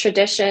these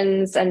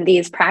traditions and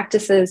these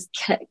practices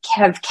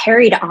have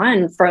carried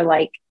on for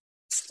like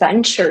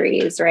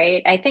centuries,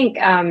 right? I think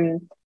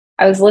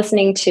I was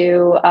listening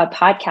to a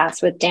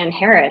podcast with Dan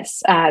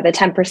Harris, the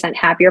 10%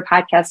 Happier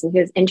podcast, and he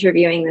was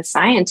interviewing the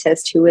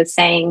scientist who was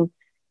saying,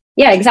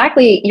 yeah,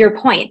 exactly your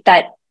point,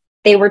 that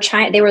they were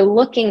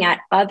looking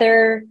at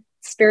other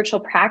spiritual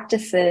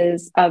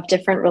practices of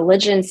different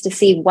religions to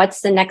see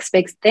what's the next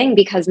big thing,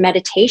 because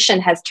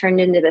meditation has turned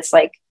into this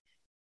like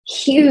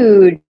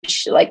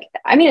huge, like,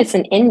 I mean, it's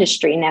an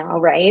industry now,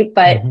 right?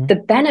 But the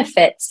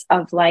benefits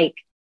of like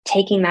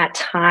taking that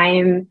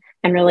time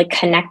and really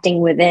connecting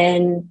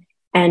within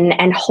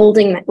and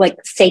holding like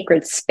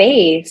sacred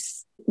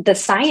space, the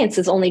science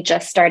is only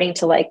just starting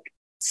to like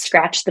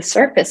scratch the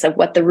surface of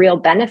what the real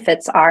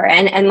benefits are.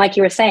 And like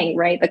you were saying,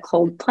 right, the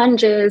cold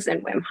plunges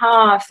and Wim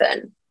Hof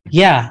and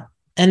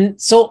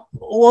and so,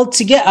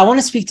 I want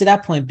to speak to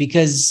that point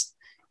because,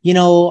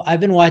 I've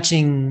been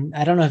watching,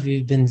 I don't know if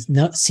you've been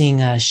seeing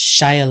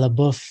Shia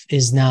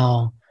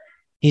LaBeouf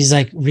he's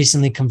like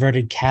recently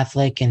converted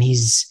Catholic, and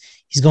he's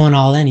going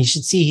all in. You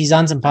should see, he's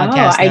on some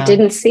podcasts. I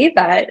didn't see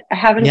that. I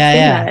haven't seen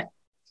that.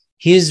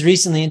 He was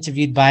recently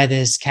interviewed by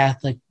this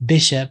Catholic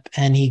bishop,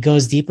 and he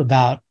goes deep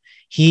about,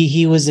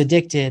 he was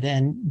addicted.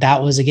 And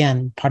that was,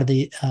 again, part of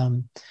the,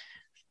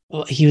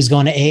 he was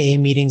going to AA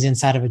meetings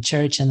inside of a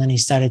church, and then he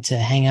started to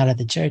hang out at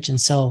the church. And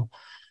so,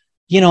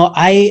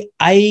 I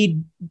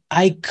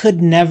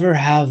could never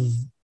have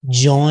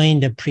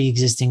joined a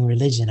pre-existing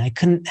religion. I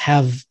couldn't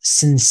have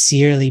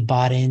sincerely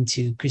bought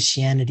into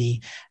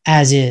Christianity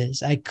as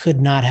is. I could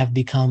not have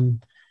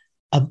become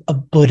a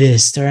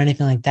Buddhist or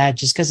anything like that,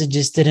 just because it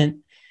just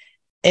didn't,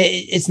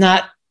 it's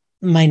not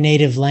my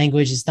native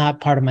language. It's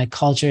not part of my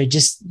culture. It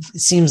just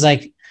seems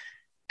like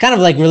kind of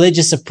like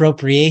religious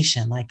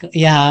appropriation. Like,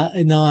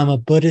 I'm a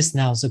Buddhist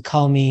now, so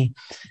call me,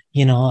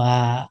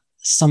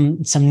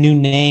 some new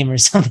name or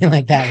something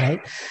like that, right?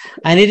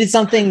 I needed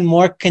something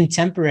more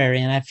contemporary.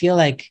 And I feel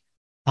like,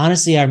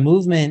 honestly, our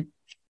movement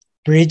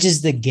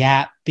bridges the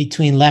gap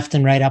between left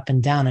and right, up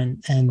and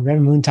down. And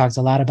Reverend Moon talks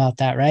a lot about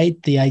that,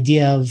 right? The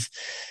idea of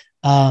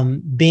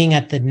being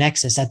at the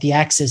nexus, at the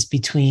axis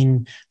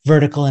between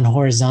vertical and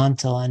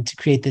horizontal, and to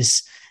create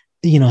this,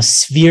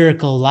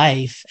 spherical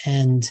life.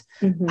 And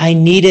I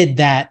needed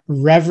that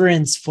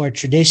reverence for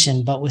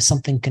tradition, but with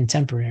something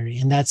contemporary.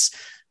 And that's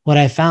what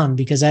I found,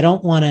 because I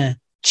don't want to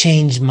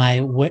change my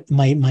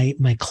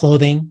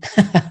clothing.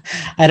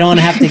 I don't want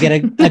to have to get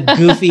a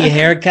goofy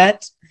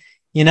haircut.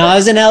 I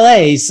was in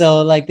LA,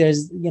 so like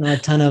there's, a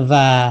ton of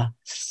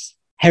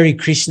Hare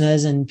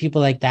Krishnas and people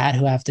like that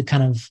who have to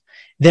kind of,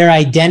 their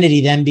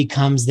identity then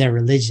becomes their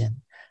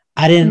religion.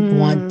 I didn't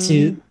want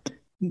to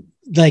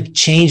like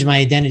change my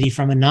identity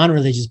from a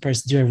non-religious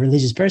person to a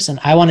religious person.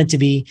 I wanted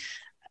to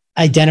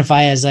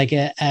identify as like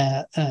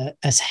a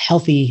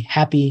healthy,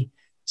 happy,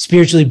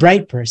 spiritually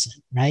bright person,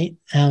 right?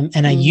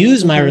 And I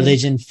use my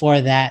religion for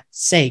that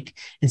sake,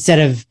 instead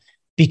of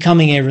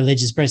becoming a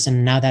religious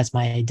person. Now that's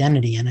my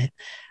identity. And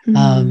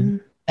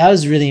that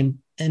was really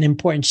an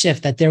important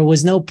shift, that there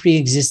was no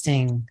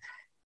pre-existing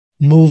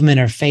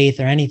movement or faith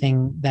or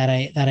anything that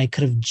I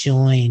could have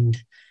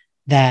joined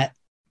that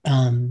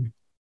could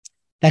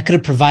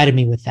have provided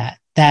me with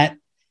that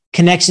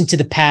connection to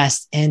the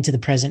past and to the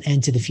present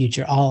and to the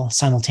future, all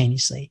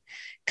simultaneously.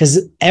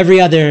 Because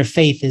every other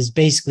faith is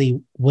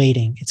basically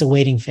waiting. It's a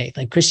waiting faith.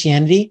 Like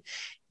Christianity,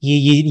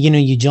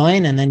 you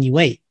join and then you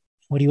wait.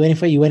 What are you waiting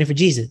for? You're waiting for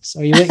Jesus,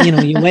 or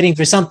you're waiting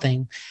for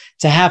something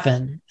to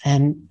happen.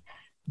 And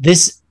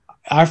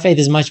our faith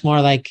is much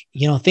more like,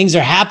 things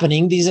are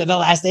happening. These are the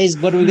last days.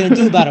 What are we going to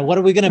do about it? What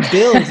are we going to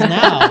build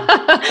now?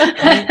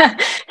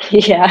 Right?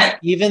 Yeah.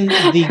 Even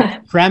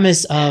the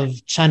premise of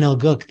Chanel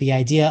Guk, the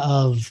idea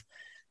of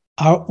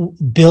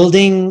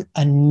building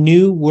a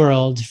new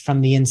world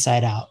from the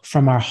inside out,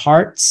 from our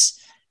hearts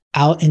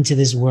out into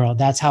this world.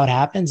 That's how it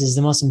happens, is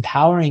the most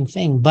empowering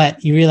thing.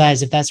 But you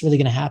realize, if that's really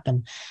going to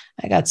happen,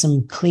 I got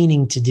some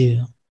cleaning to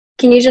do.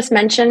 Can you just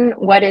mention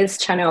what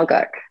is Chanel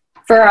Guk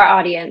for our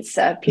audience?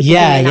 People who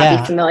may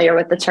not be familiar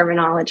with the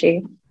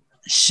terminology.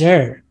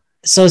 Sure.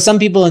 So some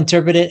people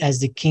interpret it as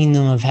the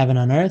kingdom of heaven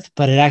on earth,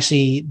 but it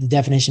actually, the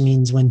definition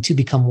means when two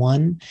become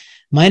one.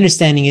 My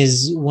understanding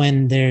is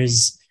when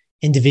there's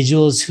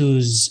individuals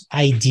whose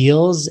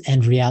ideals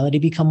and reality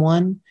become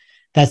one,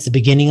 that's the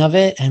beginning of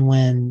it. And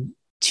when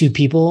two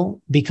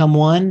people become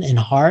one in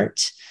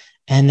heart,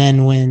 and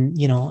then when,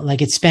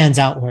 like it spans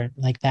outward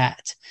like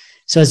that.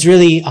 So it's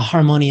really a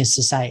harmonious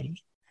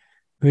society.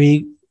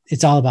 Really,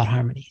 it's all about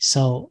harmony.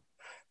 So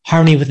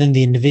harmony within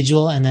the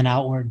individual and then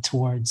outward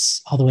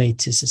towards all the way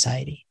to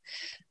society.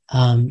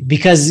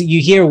 Because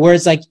you hear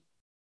words like,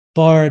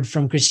 borrowed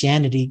from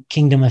Christianity,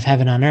 kingdom of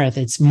heaven on earth.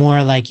 It's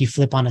more like you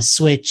flip on a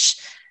switch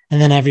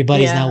and then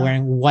everybody's now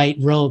wearing white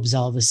robes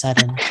all of a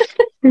sudden.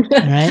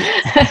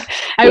 Right?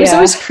 I was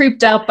always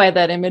creeped out by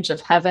that image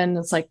of heaven.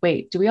 It's like,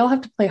 wait, do we all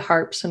have to play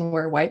harps and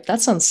wear white?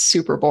 That sounds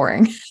super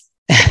boring.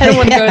 I don't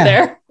want to go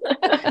there.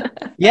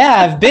 Yeah,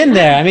 I've been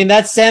there. I mean,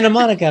 that's Santa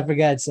Monica, for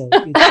God's sake.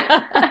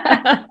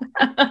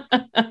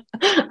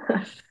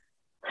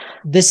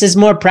 This is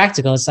more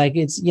practical. It's like,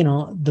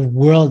 the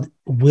world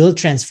will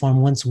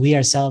transform once we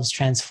ourselves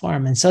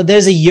transform. And so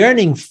there's a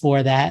yearning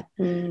for that.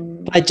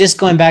 But just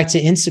going back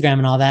to Instagram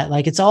and all that,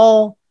 like it's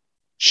all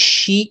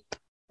cheap.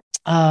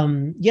 You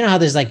know how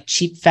there's like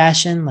cheap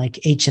fashion,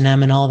 like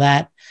H&M and all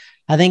that.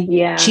 I think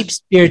cheap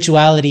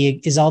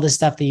spirituality is all the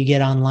stuff that you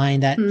get online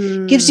that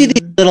gives you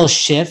these little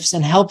shifts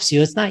and helps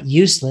you. It's not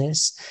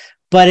useless,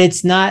 but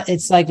it's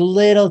like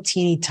little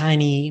teeny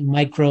tiny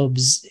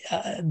microbes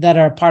that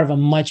are part of a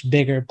much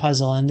bigger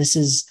puzzle. And this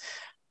is,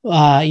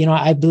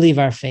 I believe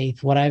our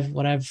faith, what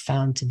I've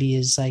found to be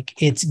is like,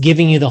 it's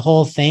giving you the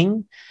whole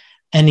thing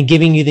and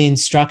giving you the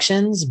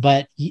instructions,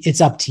 but it's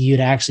up to you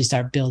to actually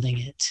start building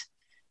it.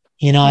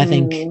 I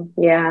think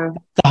the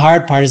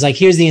hard part is like,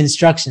 here's the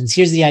instructions,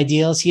 here's the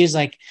ideals, here's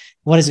like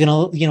what it's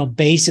going to,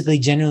 basically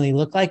generally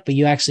look like, but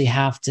you actually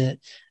have to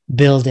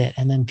build it.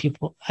 And then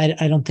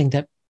I don't think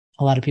that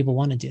a lot of people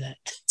want to do that,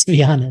 to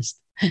be honest.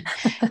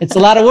 It's a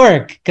lot of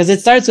work because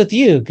it starts with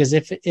you. Because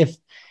if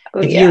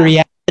your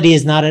reality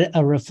is not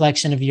a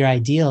reflection of your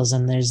ideals,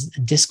 and there's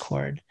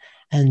discord,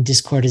 and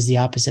discord is the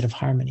opposite of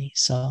harmony.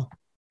 So,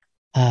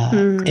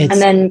 and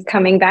then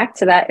coming back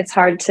to that, it's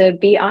hard to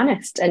be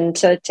honest and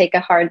to take a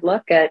hard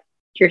look at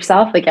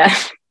yourself again.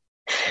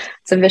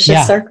 It's a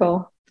vicious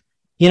circle.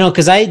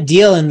 Because I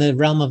deal in the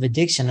realm of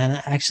addiction,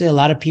 and actually a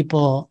lot of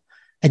people,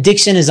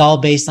 addiction is all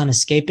based on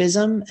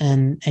escapism,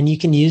 and you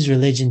can use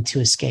religion to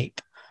escape,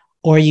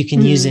 or you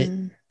can use it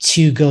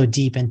to go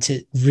deep and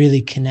to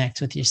really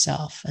connect with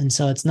yourself. And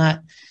so it's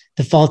not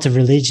the fault of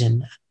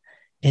religion.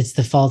 It's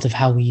the fault of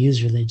how we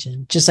use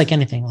religion. Just like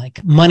anything,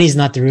 like money is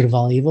not the root of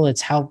all evil.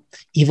 It's how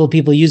evil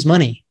people use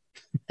money.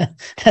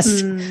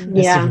 That's the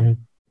root.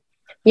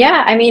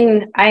 Yeah. I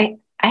mean, I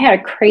had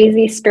a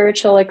crazy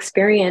spiritual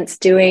experience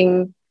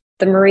doing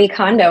the Marie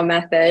Kondo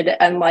method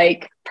and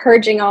like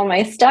purging all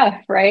my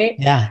stuff. Right.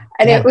 Yeah.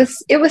 And it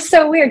was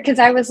so weird because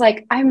I was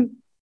like, I'm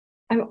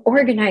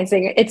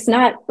organizing. It's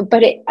not,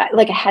 but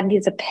I had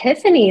these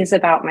epiphanies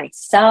about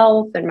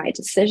myself and my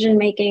decision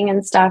making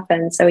and stuff.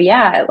 And so,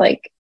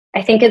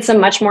 I think it's a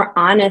much more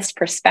honest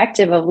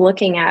perspective of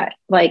looking at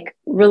like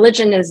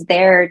religion is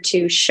there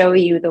to show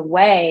you the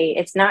way.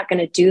 It's not going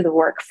to do the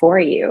work for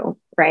you.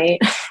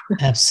 Right.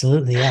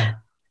 Absolutely. Yeah.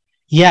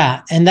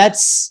 Yeah. And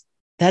that's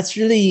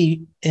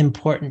really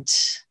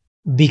important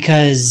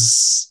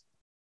because,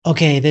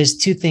 okay, there's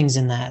two things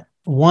in that.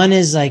 One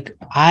is like,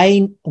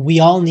 we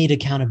all need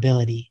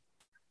accountability.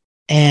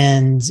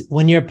 And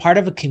when you're part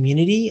of a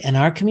community, and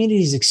our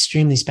community is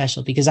extremely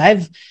special because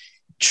I've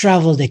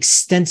traveled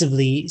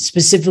extensively,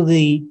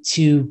 specifically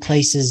to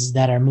places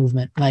that are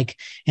movement, like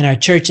in our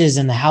churches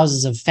and the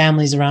houses of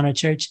families around our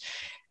church.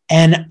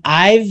 And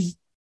I've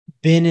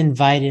been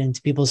invited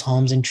into people's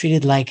homes and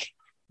treated like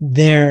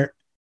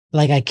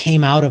I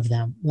came out of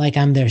them, like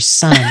I'm their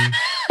son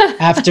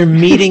after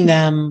meeting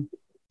them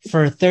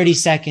for 30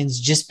 seconds,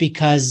 just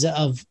because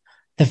of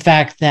the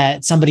fact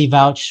that somebody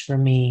vouched for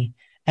me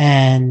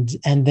and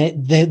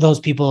those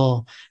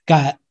people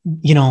got,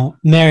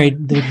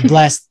 married,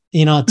 blessed,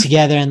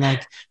 together. And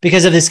like,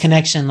 because of this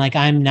connection, like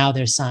I'm now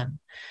their son,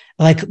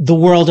 like the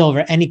world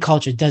over, any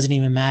culture, doesn't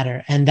even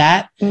matter. And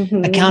that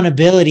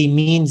accountability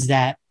means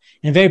that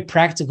in a very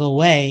practical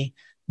way,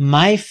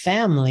 my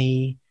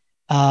family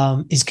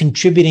is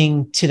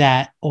contributing to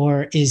that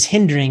or is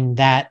hindering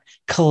that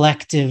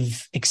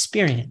collective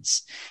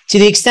experience to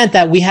the extent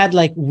that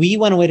we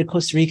went away to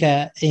Costa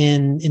Rica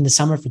in the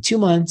summer for 2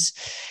 months.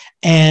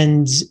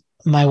 And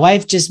my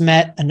wife just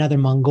met another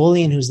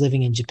Mongolian who's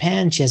living in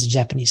Japan. She has a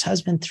Japanese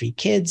husband, 3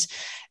 kids,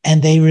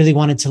 and they really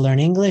wanted to learn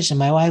English. And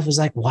my wife was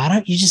like, why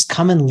don't you just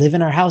come and live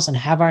in our house and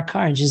have our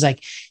car? And she's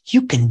like,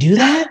 you can do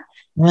that?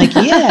 I'm like,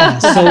 yeah.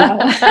 So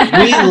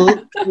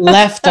we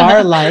left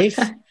our life.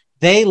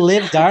 They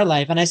lived our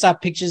life. And I saw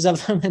pictures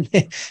of them and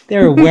they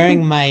were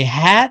wearing my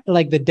hat.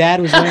 Like the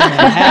dad was wearing my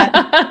hat.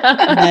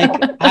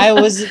 Like I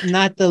was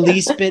not the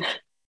least bit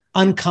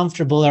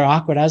uncomfortable or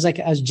awkward. I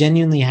was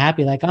genuinely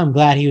happy. Like, oh, I'm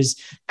glad he was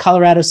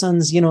Colorado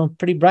sun's,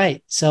 pretty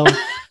bright. So,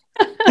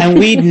 and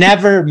we'd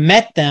never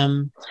met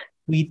them.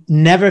 We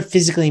never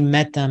physically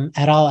met them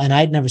at all. And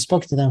I'd never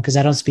spoken to them because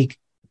I don't speak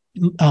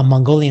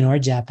Mongolian or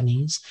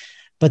Japanese.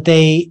 but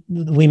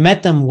we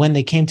met them when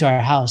they came to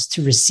our house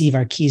to receive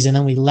our keys. And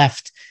then we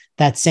left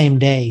that same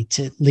day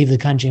to leave the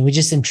country, and we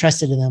just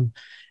entrusted to them.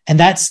 And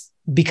that's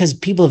because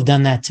people have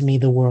done that to me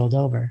the world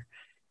over.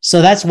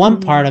 So that's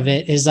one part of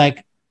it, is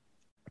like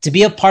to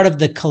be a part of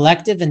the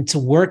collective and to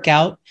work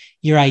out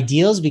your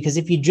ideals, because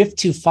if you drift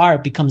too far,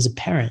 it becomes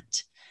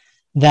apparent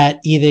that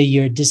either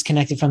you're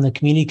disconnected from the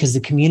community because the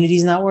community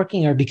is not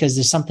working, or because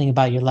there's something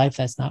about your life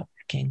that's not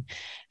working.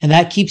 And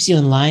that keeps you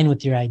in line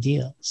with your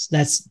ideals.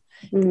 That's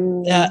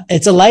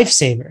it's a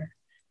lifesaver,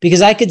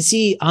 because I could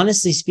see,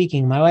 honestly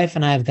speaking, my wife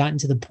and I have gotten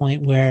to the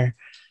point where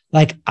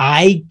like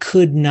I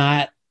could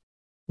not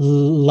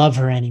love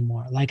her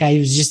anymore. Like I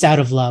was just out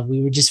of love.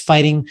 We were just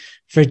fighting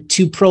for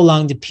too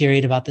prolonged a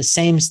period about the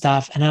same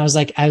stuff. And I was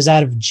like, I was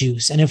out of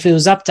juice. And if it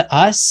was up to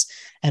us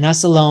and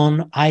us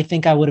alone, I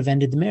think I would have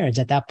ended the marriage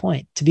at that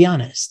point, to be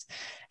honest.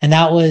 And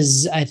that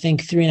was, I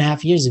think,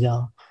 3.5 years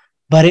ago.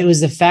 But it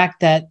was the fact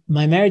that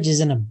my marriage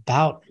isn't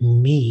about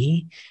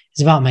me.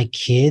 It's about my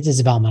kids. It's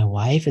about my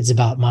wife. It's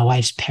about my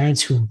wife's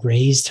parents who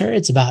raised her.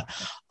 It's about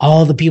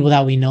all the people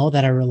that we know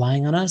that are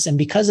relying on us. And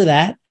because of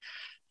that,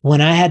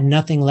 when I had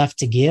nothing left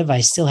to give, I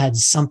still had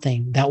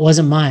something that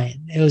wasn't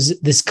mine. It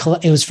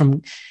was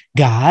from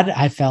God.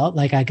 I felt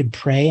like I could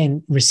pray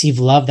and receive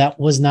love that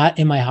was not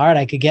in my heart.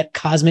 I could get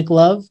cosmic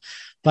love,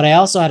 but I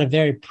also had a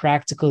very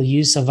practical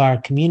use of our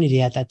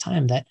community at that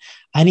time, that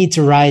I need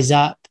to rise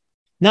up,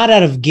 not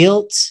out of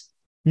guilt,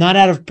 not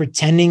out of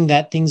pretending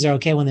that things are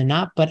okay when they're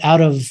not, but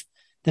out of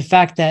the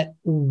fact that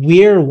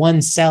we're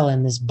one cell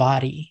in this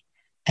body.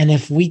 And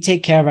if we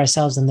take care of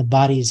ourselves, then the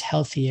body is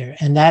healthier.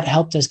 And that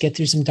helped us get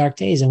through some dark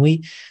days. And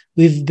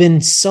we've been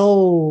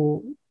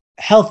so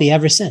healthy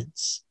ever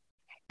since.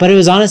 But it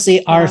was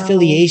honestly our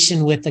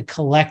affiliation with the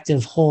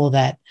collective whole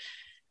that,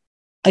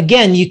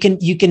 again, you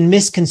can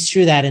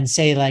misconstrue that and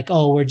say like,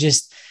 oh, we're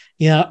just,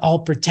 all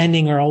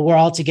pretending, or oh, we're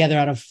all together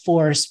out of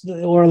force,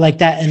 or like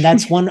that. And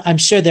that's one, I'm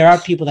sure there are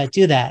people that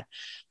do that.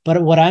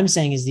 But what I'm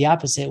saying is the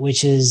opposite,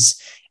 which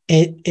is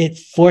it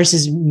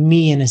forces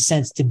me in a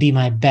sense to be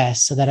my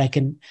best so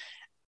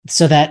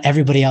that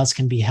everybody else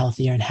can be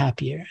healthier and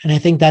happier. And I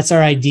think that's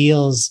our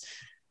ideals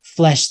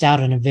fleshed out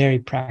in a very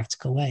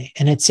practical way.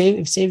 And it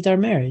saved our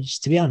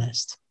marriage, to be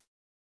honest.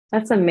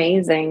 That's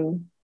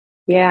amazing.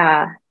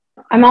 Yeah.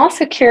 I'm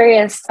also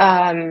curious.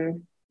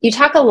 You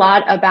talk a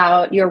lot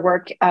about your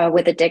work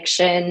with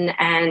addiction,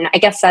 and I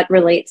guess that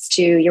relates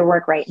to your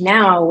work right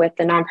now with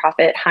the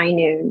nonprofit High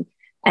Noon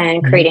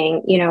and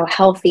creating,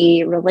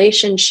 healthy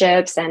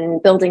relationships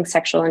and building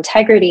sexual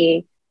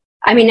integrity.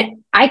 I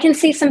mean, I can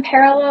see some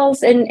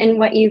parallels in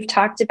what you've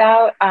talked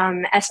about,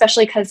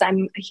 especially because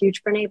I'm a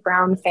huge Brené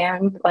Brown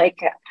fan. Like,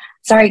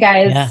 sorry,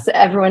 guys,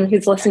 everyone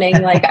who's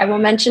listening, like I will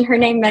mention her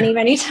name many,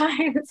 many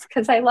times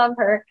because I love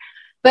her.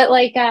 But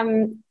like,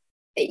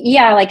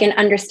 like in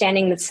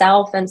understanding the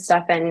self and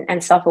stuff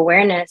and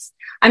self-awareness,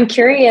 I'm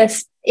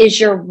curious, is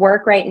your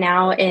work right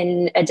now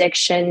in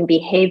addiction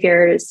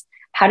behaviors,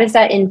 how does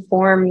that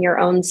inform your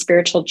own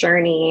spiritual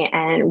journey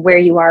and where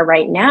you are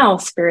right now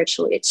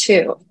spiritually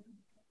too?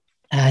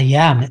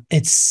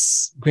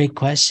 It's a great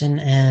question.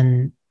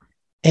 And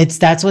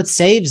that's what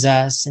saves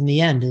us in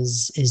the end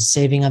is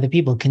saving other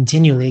people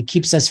continually. It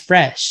keeps us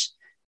fresh.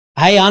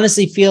 I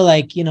honestly feel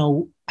like,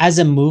 as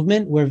a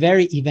movement, we're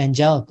very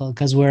evangelical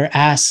because we're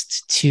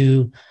asked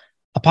to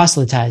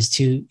apostolatize,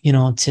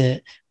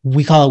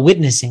 we call it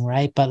witnessing,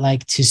 right? But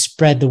like to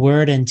spread the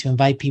word and to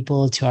invite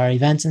people to our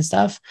events and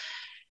stuff.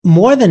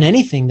 More than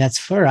anything, that's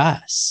for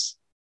us,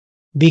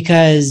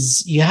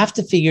 because you have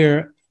to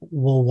figure,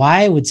 well,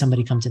 why would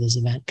somebody come to this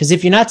event? Because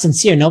if you're not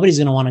sincere, nobody's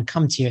going to want to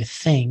come to your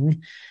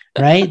thing,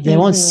 right? They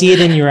won't see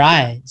it in your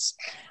eyes.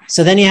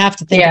 So then you have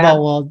to think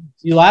about, well,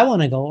 do I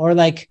want to go? Or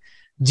like,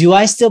 do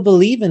I still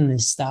believe in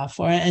this stuff?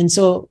 And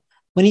so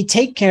when you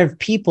take care of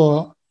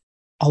people,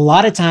 a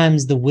lot of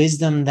times the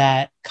wisdom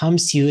that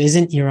comes to you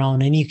isn't your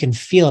own, and you can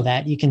feel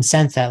that, you can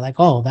sense that, like,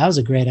 oh, that was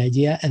a great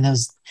idea, and that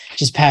was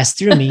just passed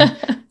through me.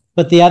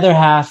 But the other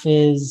half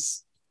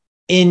is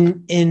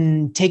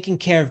in taking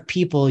care of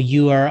people,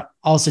 you are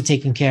also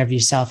taking care of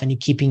yourself, and you're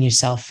keeping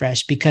yourself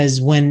fresh, because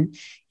when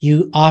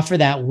you offer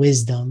that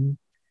wisdom,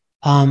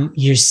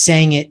 you're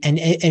saying it. And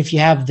if you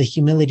have the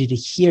humility to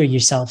hear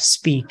yourself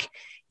speak,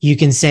 you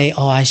can say,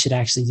 oh, I should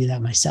actually do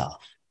that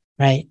myself.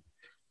 Right.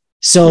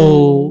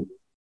 So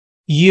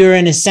you're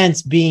in a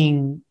sense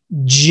being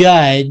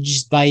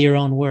judged by your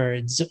own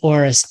words,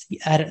 or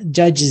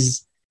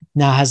judges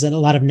now has a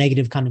lot of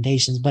negative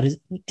connotations, but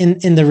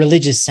in the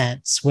religious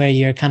sense, where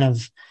you're kind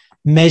of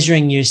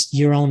measuring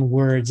your own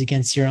words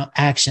against your own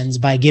actions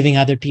by giving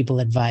other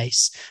people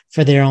advice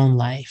for their own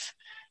life.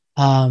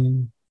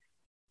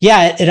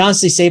 It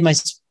honestly saved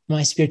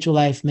my spiritual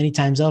life many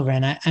times over.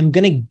 And I'm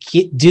going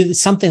to do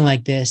something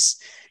like this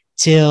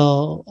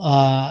till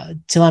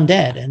I'm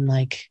dead. And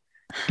like,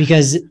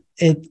 because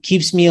it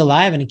keeps me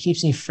alive and it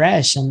keeps me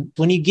fresh. And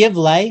when you give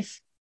life,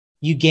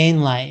 you gain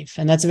life.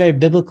 And that's a very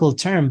biblical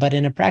term, but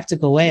in a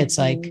practical way, it's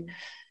like,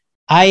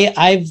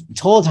 I've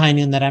told High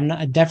Noon that I'm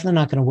definitely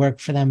not going to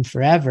work for them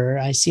forever.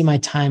 I see my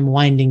time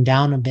winding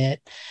down a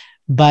bit,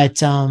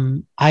 but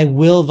I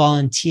will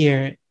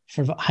volunteer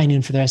for High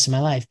Noon for the rest of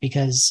my life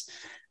because,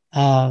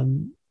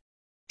 and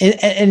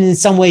in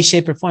some way,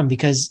 shape, or form,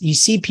 because you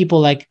see people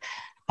like,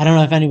 I don't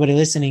know if anybody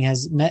listening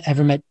has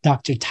ever met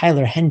Dr.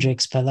 Tyler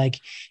Hendricks, but like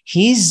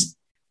he's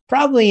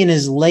probably in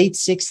his late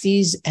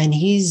 60s and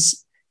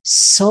he's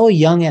so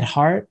young at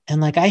heart.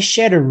 And like I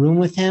shared a room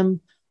with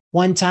him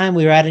one time.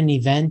 We were at an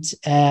event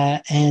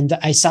and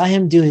I saw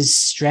him do his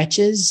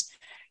stretches,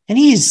 and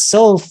he's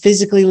so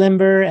physically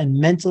limber and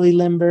mentally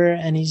limber.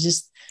 And he's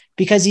just,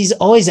 because he's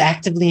always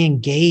actively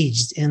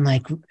engaged in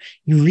like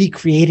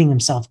recreating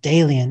himself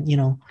daily, and, you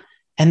know,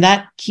 and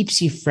that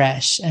keeps you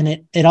fresh.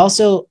 And it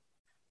also,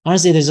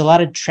 honestly, there's a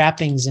lot of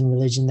trappings in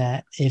religion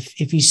that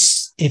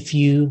if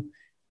you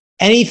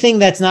anything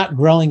that's not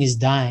growing is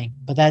dying,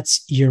 but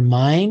that's your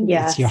mind,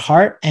 it's your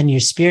heart and your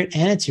spirit,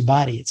 and it's your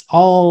body. It's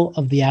all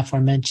of the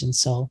aforementioned.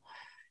 So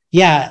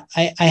yeah,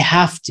 I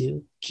have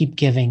to keep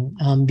giving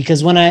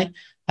because when I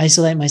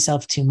isolate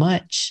myself too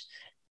much,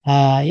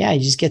 you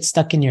just get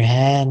stuck in your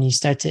head and you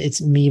start to,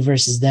 it's me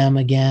versus them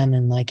again.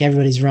 And like,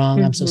 everybody's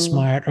wrong. I'm so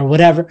smart or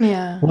whatever,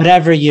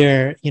 whatever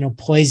your,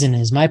 poison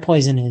is. My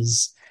poison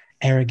is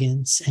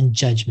arrogance and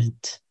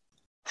judgment.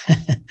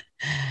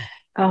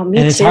 Oh, me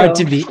and it's too. hard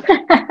to be.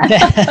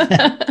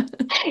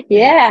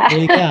 Yeah. There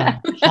you go.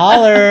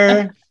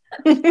 Holler.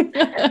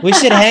 We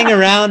should hang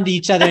around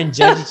each other and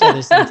judge each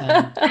other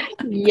sometime.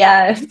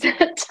 Yes,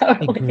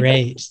 totally.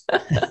 Great.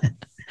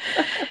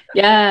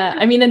 Yeah.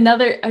 I mean,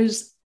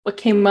 what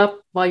came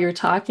up while you were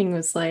talking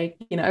was like,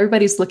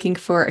 everybody's looking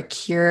for a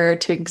cure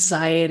to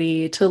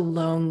anxiety, to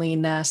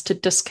loneliness, to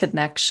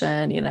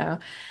disconnection,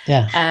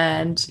 Yeah.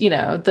 And,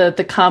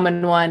 the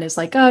common one is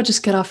like, oh,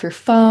 just get off your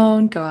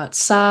phone, go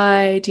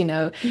outside,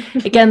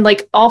 again,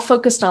 like all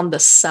focused on the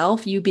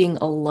self, you being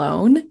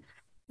alone,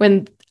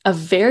 when a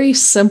very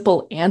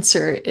simple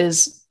answer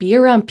is be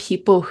around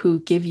people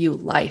who give you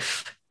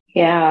life.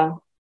 Yeah.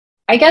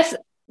 I guess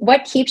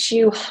what keeps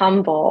you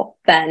humble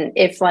then,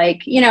 if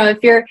like,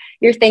 if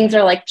your things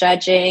are like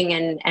judging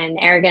and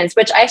arrogance,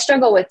 which I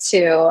struggle with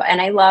too. And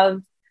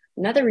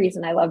another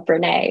reason I love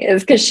Brene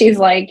is because she's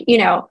like,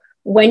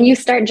 when you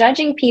start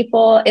judging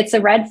people, it's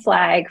a red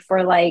flag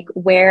for like,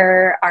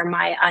 where are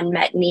my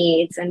unmet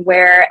needs and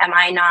where am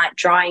I not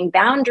drawing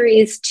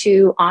boundaries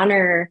to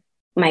honor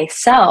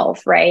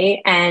myself,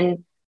 right?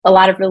 And a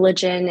lot of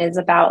religion is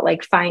about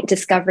like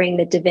discovering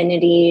the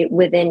divinity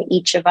within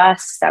each of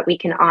us that we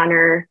can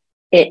honor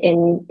it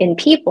in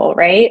people,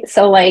 right?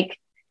 So like,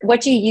 what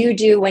do you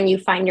do when you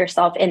find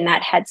yourself in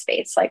that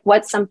headspace? Like,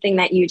 what's something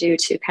that you do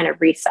to kind of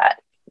reset?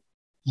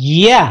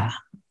 Yeah.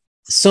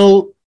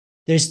 So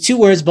there's two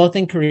words, both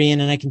in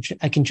Korean, and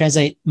I can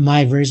translate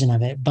my version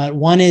of it. But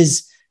one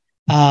is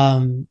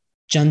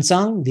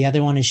Jeonsang, the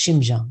other one is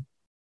Shimjang.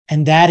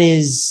 And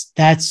that's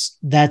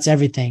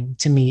everything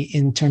to me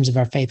in terms of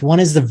our faith. One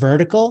is the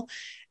vertical,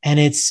 and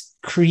it's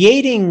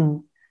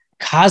creating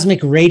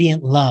cosmic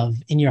radiant love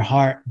in your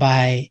heart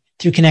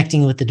through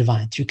connecting with the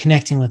divine, through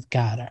connecting with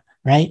God,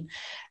 right?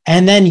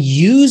 And then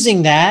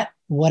using that,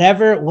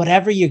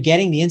 whatever you're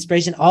getting, the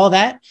inspiration, all of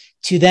that,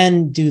 to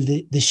then do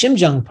the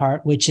Shimjang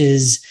part, which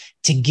is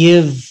to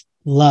give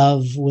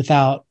love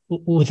without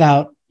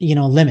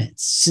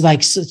limits. So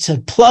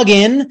to plug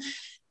in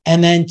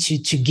and then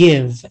to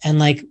give. And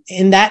like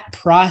in that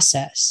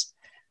process,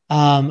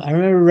 I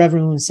remember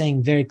Reverend Moon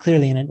saying very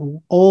clearly in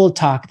an old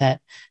talk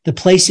that the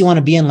place you want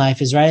to be in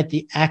life is right at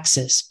the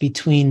axis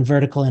between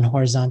vertical and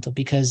horizontal,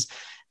 because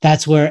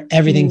that's where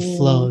everything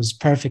flows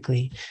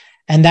perfectly.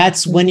 And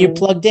that's when you're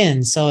plugged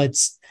in. So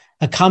it's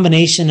a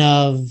combination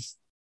of,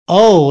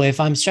 if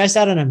I'm stressed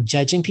out and I'm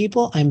judging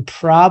people, I'm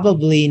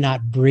probably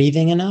not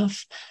breathing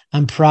enough.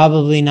 I'm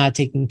probably not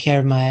taking care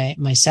of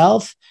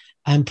myself.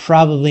 I'm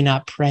probably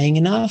not praying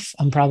enough.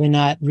 I'm probably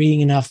not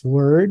reading enough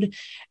word.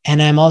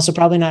 And I'm also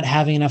probably not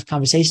having enough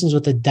conversations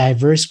with a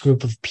diverse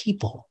group of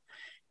people,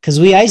 because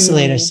we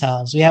isolate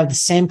ourselves. We have the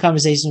same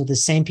conversations with the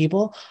same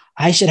people.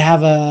 I should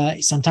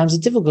have sometimes a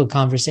difficult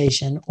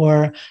conversation,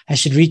 or I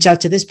should reach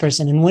out to this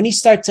person. And when you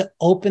start to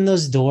open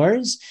those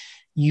doors,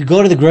 you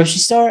go to the grocery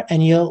store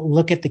and you'll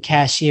look at the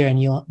cashier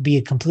and you'll be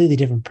a completely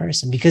different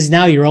person, because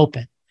now you're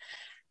open.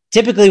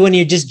 Typically, when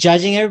you're just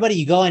judging everybody,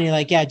 you go and you're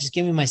like, yeah, just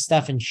give me my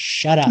stuff and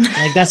shut up.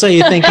 Like, that's what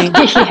you're thinking,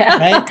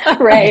 right?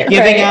 Right.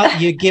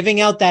 You're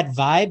giving out that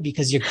vibe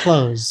because you're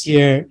closed.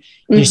 Your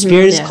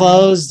spirit is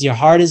closed, your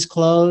heart is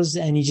closed,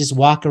 and you just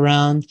walk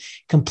around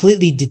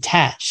completely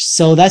detached.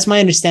 So that's my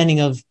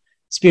understanding of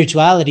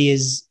spirituality,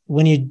 is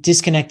when you're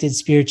disconnected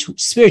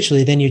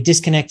spiritually, then you're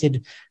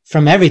disconnected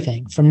from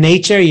everything. From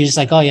nature, you're just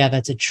like, oh yeah,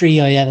 that's a tree.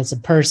 Oh yeah, that's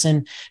a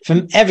person.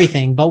 From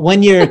everything. But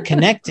when you're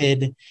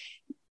connected,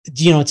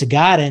 to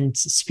God and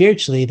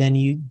spiritually, then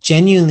you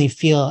genuinely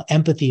feel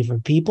empathy for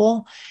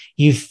people.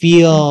 You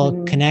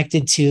feel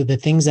connected to the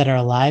things that are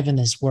alive in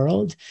this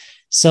world.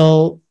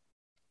 So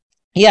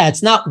yeah,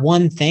 it's not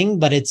one thing,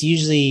 but it's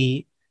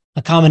usually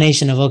a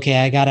combination of, okay,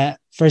 I gotta,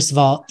 first of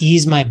all,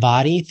 ease my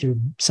body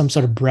through some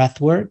sort of breath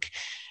work.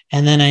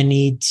 And then I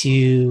need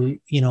to,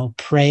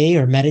 pray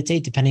or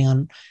meditate, depending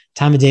on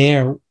time of day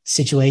or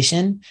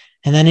situation.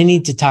 and then I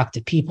need to talk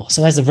to people.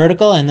 So that's a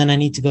vertical, and then I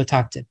need to go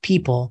talk to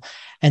people.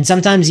 And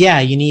sometimes, yeah,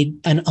 you need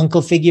an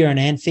uncle figure or an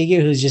aunt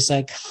figure who's just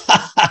like,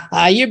 ha, ha,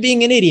 ha, you're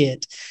being an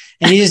idiot.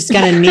 And you just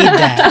kind of need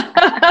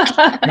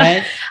that,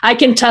 right? I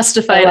can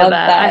testify to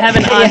that. I have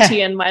an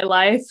auntie in my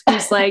life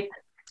who's like,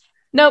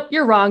 nope,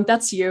 you're wrong.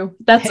 That's you.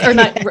 That's, or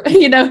not,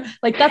 you know,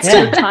 like that's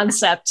your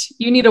concept.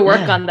 You need to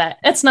work on that.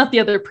 It's not the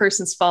other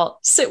person's fault.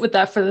 Sit with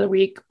that for the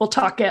week. We'll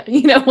talk,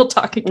 we'll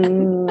talk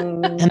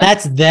again. And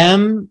that's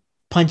them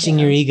punching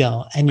your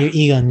ego, and your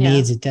ego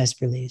needs it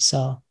desperately.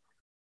 So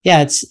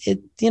yeah,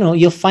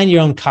 you'll find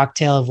your own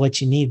cocktail of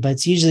what you need, but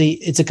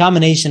it's a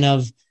combination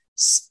of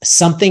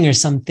something or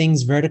some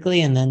things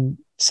vertically, and then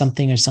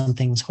something or some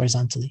things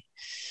horizontally.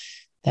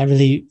 That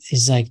really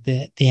is like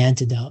the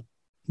antidote,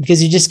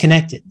 because you're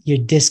disconnected.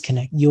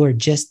 You're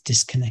just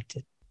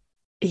disconnected.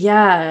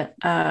 Yeah.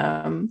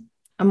 I'm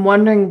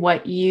wondering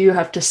what you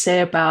have to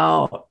say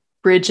about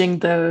bridging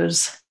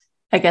those,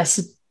 I guess,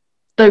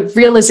 the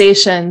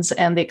realizations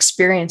and the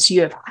experience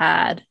you have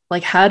had.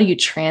 Like, how do you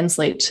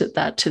translate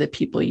that to the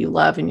people you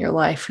love in your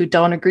life who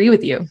don't agree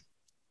with you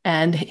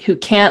and who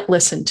can't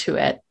listen to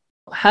it?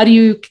 How do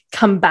you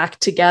come back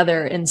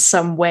together in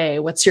some way?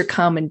 What's your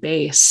common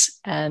base,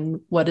 and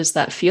what does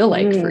that feel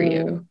like for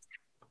you?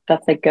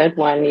 That's a good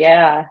one.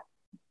 Yeah.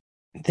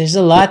 There's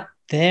a lot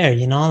there,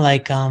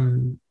 like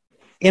in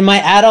my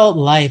adult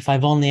life,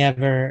 I've only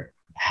ever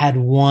had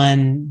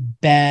one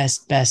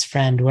best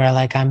friend where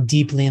like I'm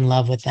deeply in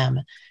love with them,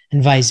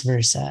 and vice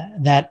versa.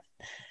 That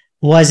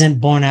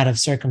wasn't born out of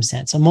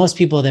circumstance. So most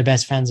people, their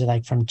best friends are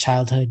like from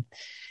childhood,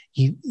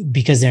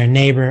 because they're a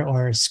neighbor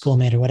or a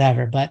schoolmate or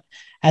whatever. But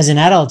as an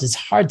adult, it's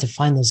hard to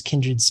find those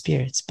kindred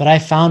spirits. But I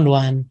found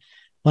one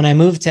when I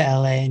moved to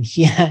LA, and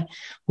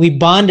we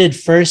bonded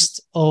first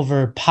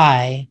over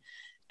pie,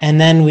 and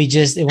then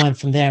it went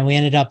from there, and we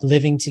ended up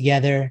living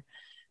together.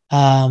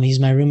 He's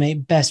my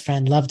roommate, best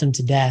friend, loved him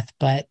to death,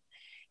 but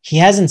he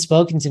hasn't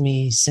spoken to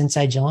me since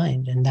I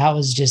joined. And that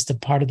was just a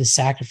part of the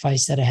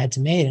sacrifice that I had to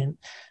make. And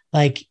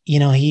like,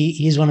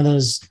 he's one of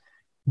those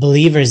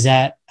believers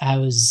that I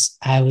was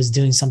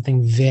doing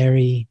something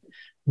very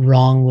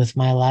wrong with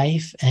my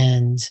life.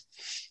 And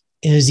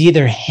it was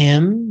either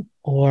him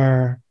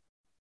or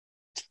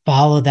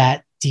follow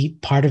that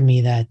deep part of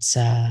me that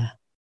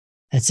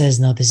says,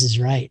 no, this is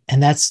right.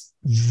 And that's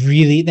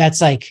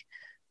like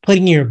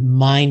putting your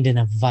mind in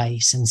a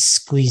vice and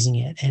squeezing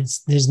it. And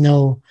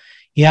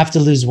you have to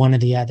lose one or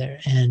the other.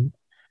 And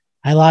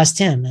I lost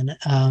him.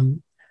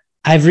 And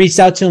I've reached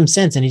out to him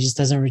since, and he just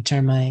doesn't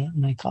return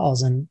my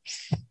calls. And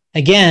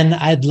again,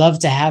 I'd love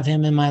to have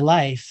him in my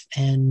life.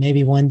 And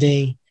maybe one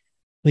day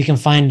we can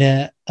find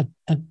a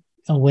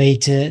way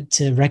to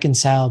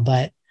reconcile,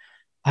 but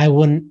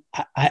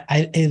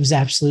it was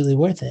absolutely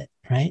worth it.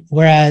 Right.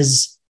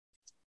 Whereas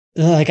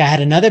like I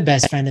had another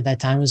best friend at that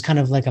time who was kind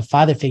of like a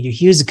father figure.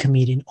 He was a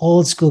comedian,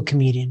 old school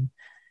comedian.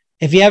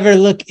 If you ever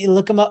look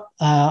him up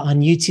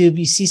on YouTube,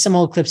 you see some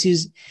old clips.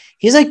 He's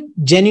like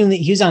genuinely,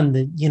 he was on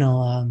the,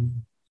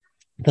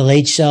 the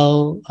Late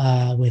Show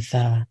with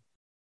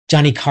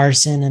Johnny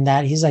Carson and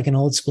that. He's like an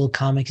old school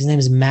comic. His name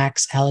is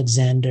Max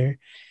Alexander.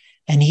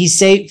 And he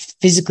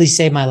physically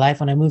saved my life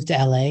when I moved to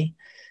LA.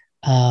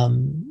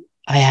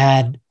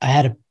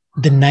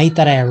 The night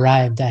that I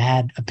arrived, I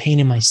had a pain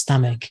in my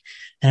stomach,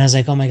 and I was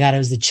like, "Oh my God!" It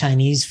was the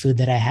Chinese food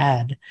that I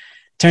had.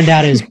 Turned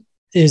out it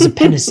was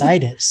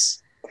appendicitis.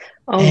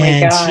 Oh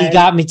my God! He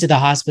got me to the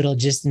hospital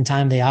just in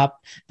time. The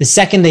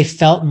second they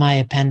felt my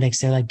appendix,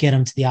 they're like, "Get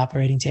him to the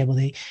operating table."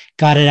 They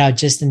got it out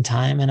just in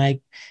time, and I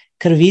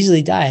could have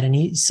easily died. And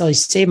he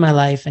saved my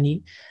life.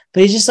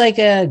 But he's just like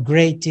a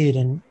great dude,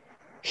 and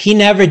he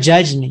never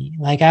judged me.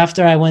 Like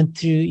after I went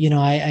through,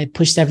 I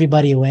pushed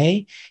everybody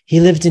away. He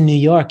lived in New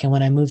York. And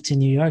when I moved to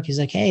New York, he's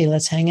like, "Hey,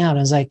 let's hang out."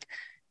 I was like,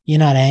 "You're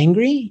not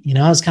angry?"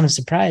 I was kind of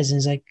surprised. And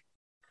he's like,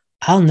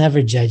 "I'll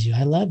never judge you.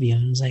 I love you."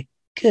 And I was like,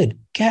 good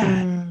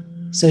God.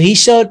 So he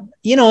showed,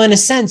 in a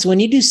sense, when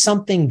you do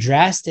something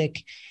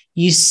drastic,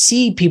 you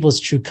see people's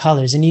true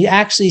colors, and you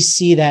actually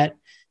see that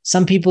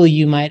some people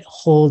you might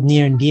hold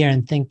near and dear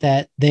and think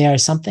that they are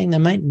something that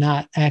might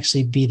not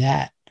actually be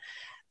that.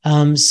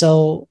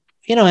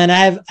 And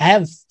I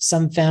have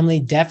some family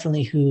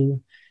definitely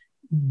who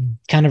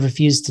kind of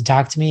refuse to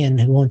talk to me and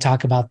who won't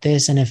talk about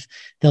this. And if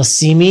they'll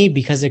see me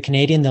because they're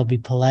Canadian, they'll be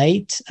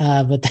polite,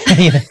 but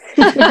they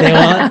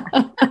won't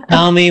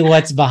tell me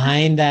what's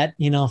behind that,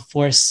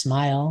 forced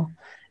smile.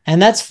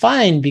 And that's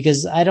fine,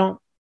 because at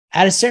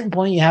a certain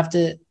point, you have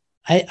to,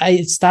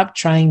 I stopped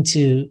trying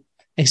to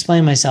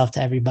explain myself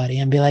to everybody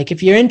and be like,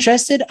 if you're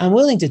interested, I'm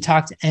willing to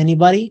talk to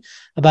anybody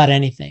about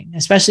anything,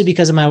 especially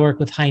because of my work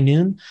with High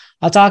Noon.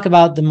 I'll talk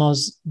about the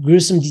most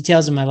gruesome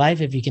details of my life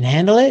if you can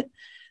handle it.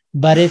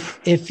 But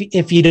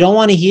if you don't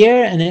want to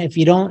hear, and if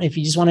you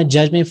just want to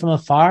judge me from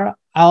afar,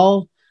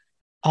 I'll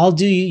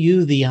do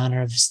you the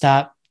honor of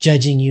stop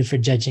judging you for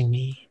judging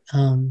me,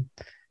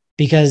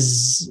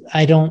 because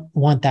I don't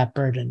want that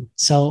burden.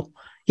 So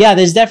yeah,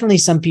 there's definitely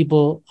some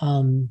people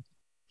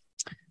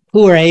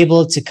who were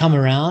able to come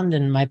around,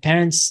 and my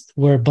parents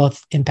were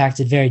both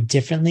impacted very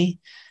differently.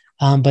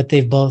 But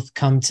they've both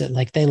come to,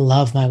 like, they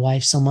love my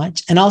wife so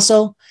much. And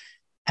also,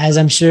 as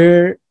I'm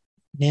sure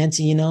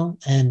Nancy, you know,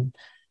 and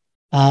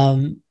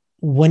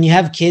when you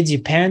have kids,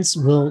 your parents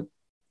will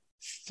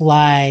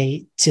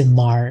fly to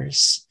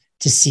Mars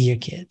to see your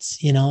kids.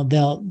 You know,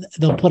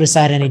 they'll put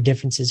aside any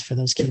differences for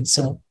those kids.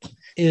 So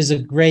it was a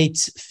great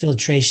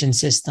filtration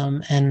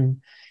system.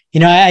 And, you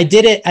know, I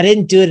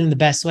didn't do it in the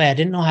best way. I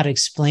didn't know how to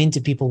explain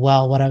to people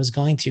well what I was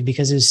going through,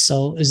 because it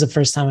was the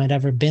first time I'd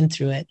ever been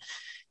through it.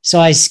 So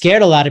I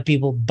scared a lot of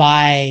people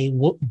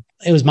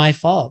it was my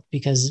fault,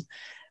 because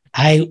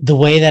the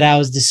way that I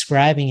was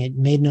describing it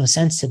made no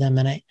sense to them.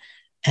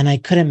 And I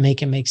couldn't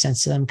make it make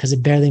sense to them, because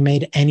it barely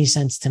made any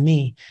sense to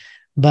me.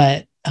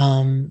 But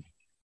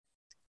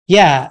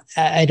yeah,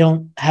 I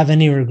don't have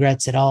any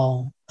regrets at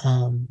all.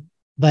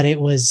 But it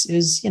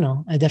was, you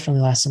know, I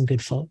definitely lost some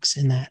good folks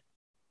in that.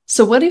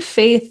 So what if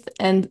faith,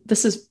 and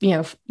this is, you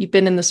know, you've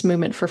been in this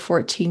movement for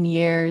 14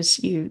 years,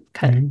 you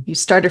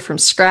started from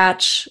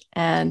scratch,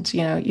 and,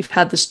 you know, you've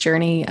had this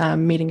journey,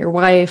 meeting your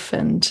wife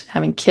and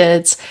having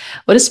kids.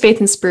 What does faith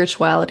and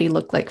spirituality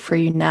look like for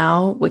you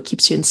now? What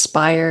keeps you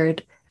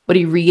inspired? What do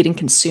you read and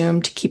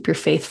consume to keep your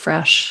faith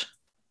fresh?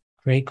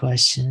 Great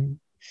question.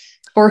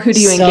 Or who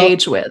do you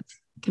engage with?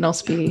 It can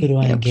also be,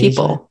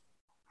 people.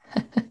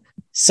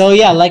 So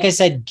yeah, like I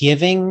said,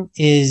 giving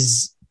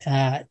is,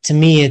 to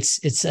me,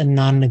 it's a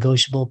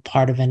non-negotiable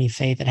part of any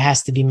faith. It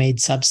has to be made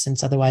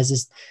substance. Otherwise,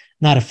 it's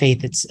not a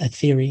faith, it's a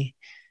theory.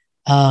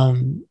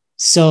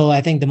 So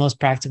I think the most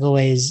practical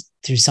way is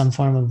through some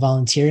form of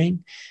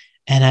volunteering.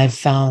 And I've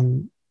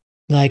found,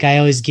 like, I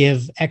always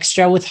give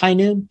extra with High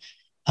Noon,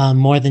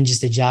 more than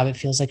just a job. It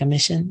feels like a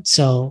mission.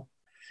 So,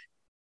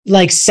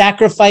 like,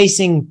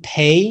 sacrificing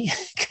pay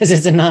because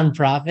it's a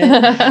nonprofit.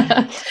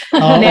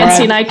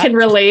 Nancy and I can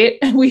relate.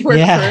 We work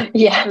for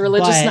a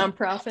religious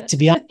nonprofit. To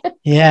be honest,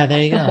 yeah,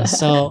 there you go.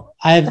 So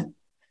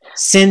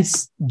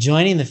since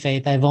joining the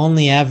faith, I've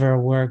only ever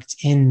worked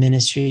in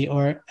ministry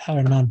or a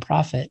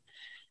nonprofit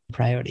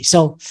priority.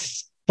 So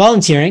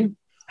volunteering,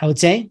 I would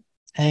say.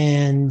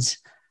 And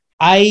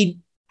I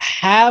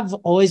have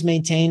always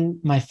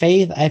maintained my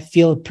faith. I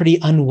feel pretty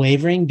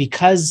unwavering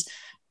because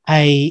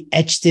I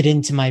etched it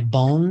into my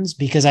bones,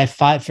 because I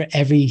fought for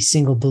every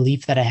single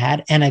belief that I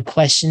had, and I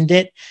questioned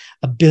it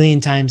a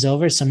billion times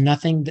over. So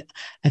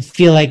I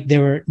feel like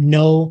there were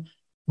no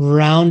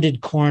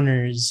rounded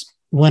corners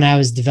when I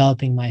was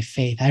developing my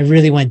faith. I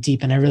really went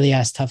deep and I really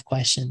asked tough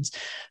questions,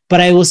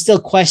 but I will still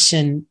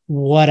question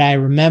what I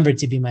remember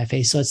to be my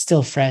faith. So it's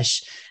still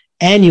fresh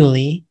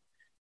annually.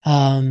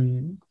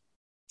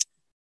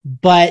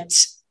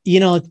 But, you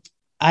know,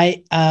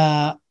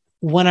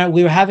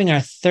 we were having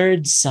our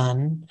third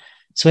son,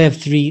 so we have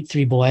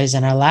three boys,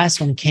 and our last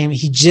one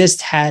he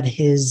just had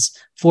his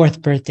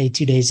 4th birthday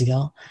 2 days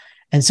ago.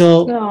 And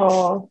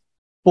so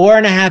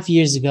 4.5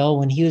 years ago,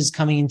 when he was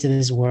coming into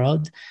this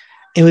world,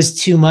 it was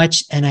too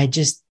much. And I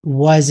just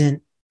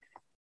wasn't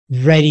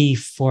ready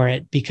for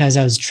it, because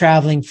I was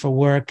traveling for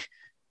work.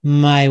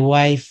 My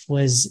wife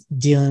was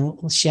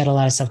she had a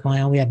lot of stuff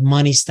going on. We had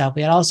money stuff.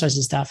 We had all sorts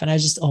of stuff. And I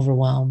was just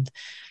overwhelmed.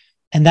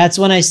 And that's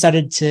when I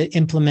started to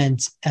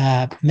implement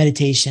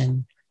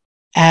meditation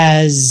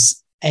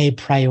as a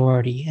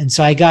priority. And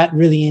so I got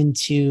really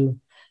into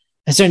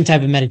a certain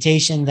type of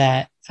meditation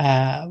that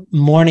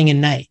morning and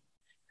night,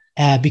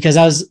 because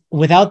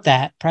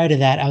prior to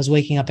that, I was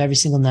waking up every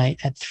single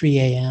night at 3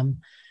 a.m.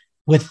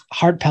 with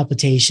heart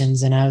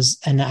palpitations. And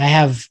I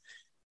have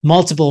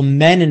multiple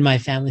men in my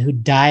family who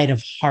died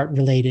of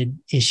heart-related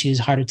issues,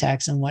 heart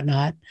attacks and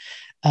whatnot.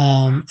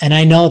 And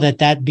I know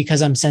that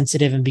because I'm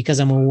sensitive and because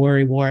I'm a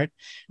worrywart,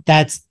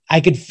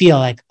 I could feel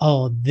like,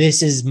 oh,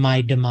 this is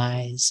my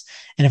demise.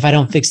 And if I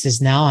don't fix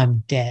this now,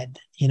 I'm dead.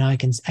 You know, I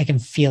can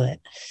feel it.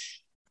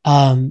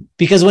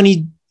 Because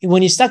when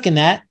you're stuck in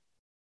that,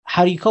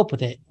 how do you cope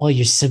with it? Well,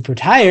 you're super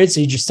tired. So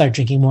you just start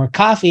drinking more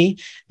coffee.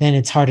 Then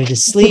it's harder to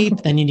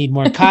sleep. Then you need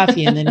more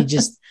coffee. And then you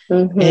just,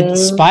 it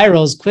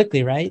spirals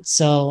quickly. Right.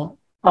 So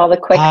all the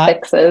quick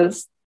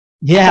fixes.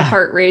 Yeah. The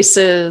heart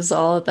races,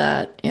 all of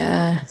that.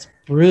 Yeah. It's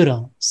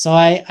brutal. So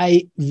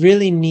I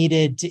really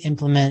needed to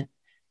implement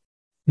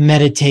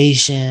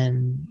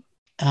meditation.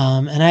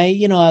 And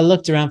I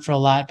looked around for a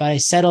lot, but I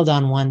settled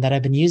on one that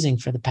I've been using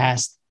for the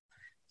past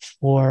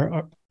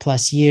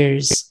 4+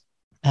 years.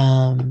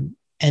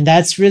 And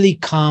that's really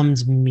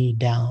calmed me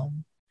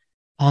down.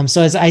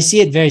 So as I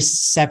see it very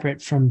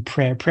separate from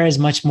prayer. Prayer is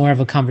much more of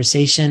a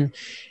conversation.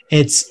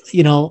 It's,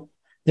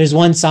 there's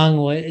one song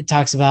where it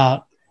talks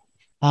about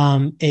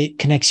it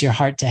connects your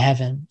heart to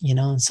heaven,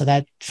 and so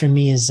that for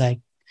me is like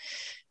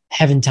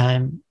heaven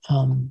time.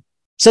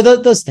 So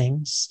those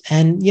things.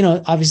 And,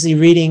 obviously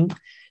reading,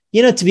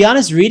 to be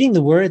honest, reading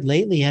the word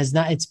lately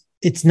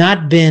it's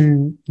not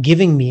been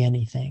giving me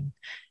anything.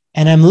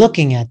 And I'm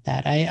looking at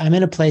that. I'm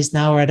in a place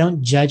now where I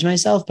don't judge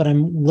myself, but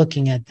I'm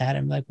looking at that.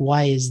 I'm like,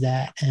 why is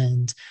that?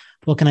 And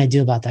what can I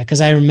do about that?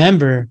 Because I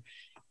remember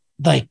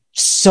like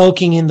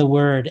soaking in the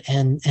word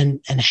and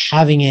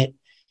having it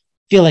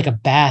feel like a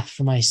bath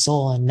for my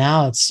soul. And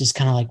now it's just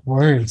kind of like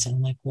words. And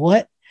I'm like,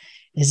 what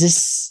is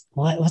this?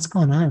 What's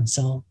going on?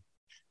 So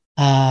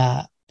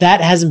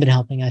that hasn't been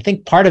helping. I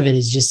think part of it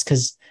is just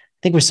because I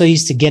think we're so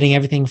used to getting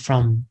everything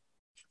from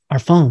our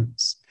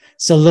phones.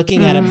 So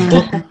looking at a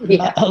book,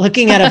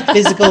 looking at a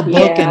physical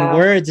book and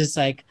words, it's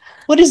like,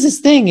 what is this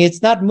thing?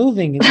 It's not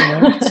moving.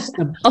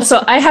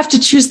 Also, I have to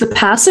choose the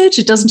passage.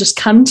 It doesn't just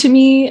come to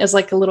me as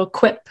like a little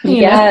quip.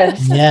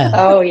 Yes. Yeah.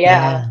 Oh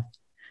yeah.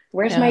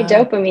 Where's my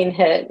dopamine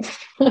hit?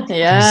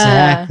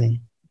 Exactly.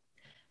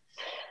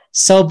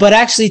 So, but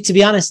actually, to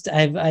be honest,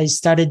 I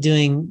started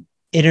doing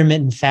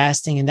intermittent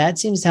fasting, and that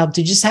seems to help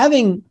too. Just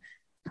having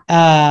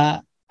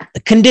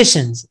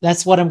conditions.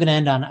 That's what I'm going to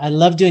end on. I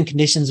love doing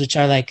conditions, which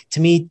are like, to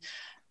me,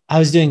 I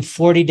was doing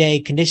 40-day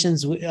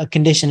conditions. A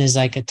condition is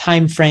like a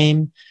time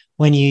frame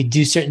when you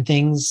do certain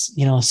things,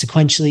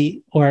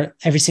 sequentially or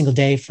every single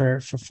day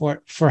for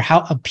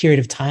how a period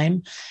of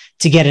time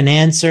to get an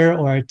answer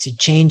or to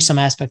change some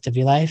aspect of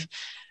your life.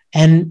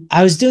 And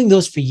I was doing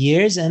those for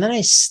years, and then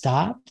I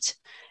stopped.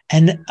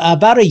 And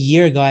about a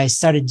year ago, I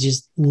started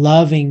just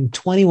loving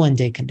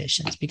 21-day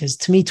conditions, because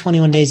to me,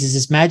 21 days is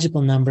this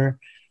magical number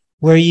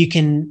where you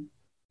can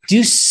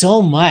do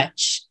so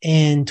much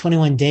in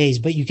 21 days,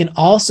 but you can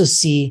also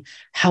see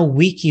how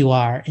weak you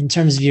are in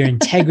terms of your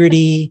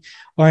integrity,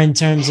 or in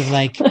terms of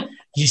like,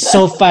 you're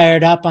so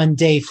fired up on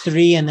day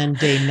 3 and then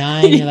day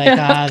 9, you're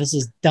like, this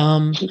is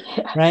dumb.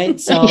 Right.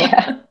 So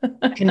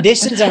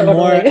conditions are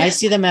more, I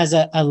see them as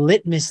a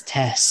litmus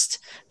test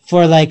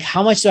for like,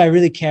 how much do I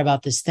really care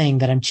about this thing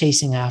that I'm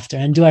chasing after?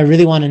 And do I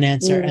really want an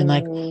answer? And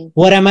like,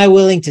 what am I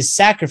willing to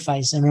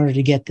sacrifice in order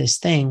to get this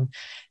thing?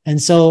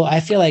 And so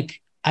I feel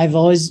like I've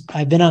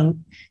been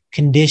on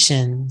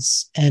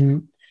conditions,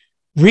 and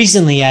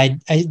recently I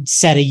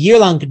set a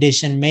year-long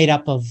condition made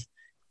up of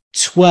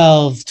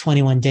 12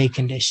 21-day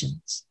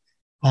conditions.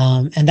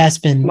 And that's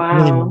been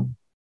really,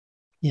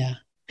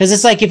 because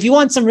it's like, if you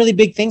want some really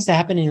big things to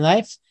happen in your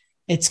life,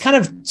 it's kind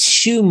of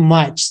too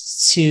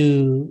much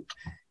to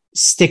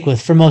stick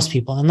with for most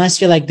people,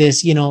 unless you're like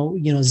this,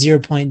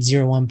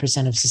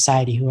 0.01% of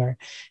society who are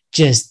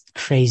just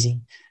crazy.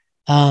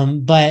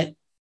 But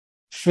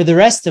for the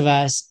rest of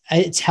us,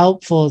 it's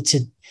helpful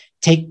to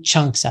take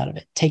chunks out of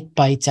it, take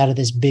bites out of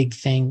this big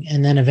thing.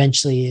 And then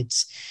eventually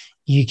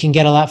you can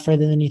get a lot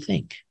further than you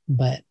think.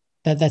 But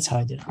that's how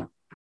I do it.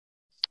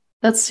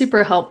 That's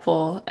super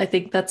helpful. I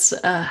think that's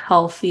a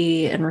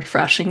healthy and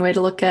refreshing way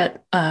to look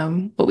at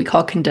what we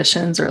call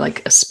conditions, or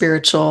like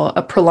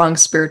a prolonged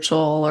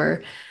spiritual, or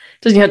it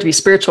doesn't have to be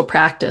spiritual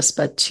practice,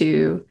 but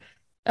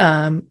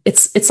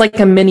it's like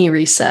a mini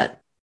reset.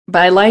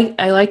 But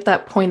I like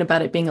that point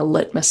about it being a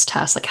litmus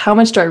test. Like, how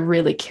much do I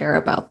really care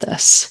about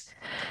this?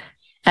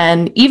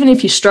 And even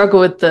if you struggle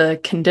with the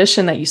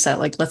condition that you set,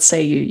 like let's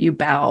say you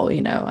bow, I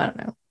don't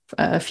know,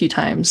 a few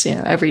times,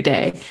 every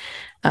day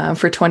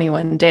for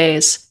 21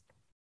 days.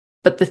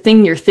 But the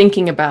thing you're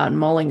thinking about and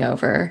mulling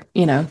over,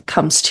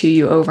 comes to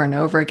you over and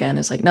over again,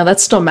 is like, no, that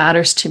still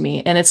matters to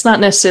me. And it's not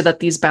necessarily that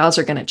these bows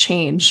are going to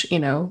change,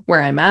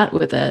 where I'm at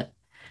with it.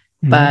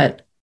 Mm-hmm.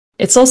 But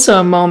it's also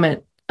a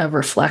moment of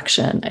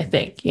reflection, I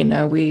think.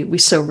 We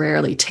so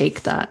rarely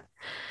take that.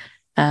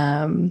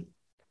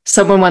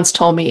 Someone once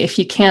told me, if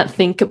you can't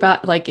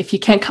if you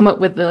can't come up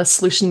with a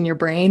solution in your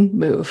brain,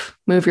 move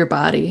your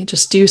body,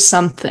 just do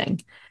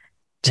something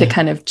to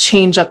kind of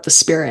change up the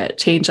spirit,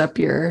 change up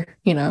your,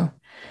 And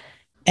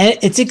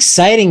it's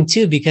exciting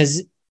too,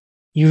 because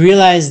you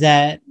realize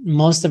that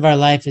most of our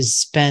life is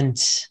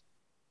spent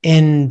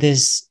in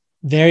this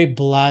very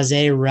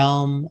blasé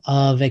realm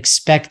of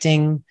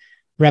expecting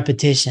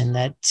repetition,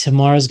 that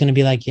tomorrow is going to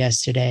be like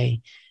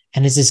yesterday.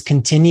 And it's this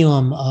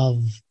continuum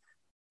of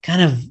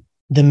kind of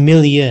the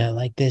milieu,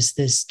 like this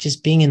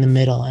just being in the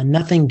middle, and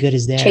nothing good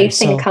is there.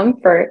 Chasing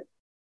comfort.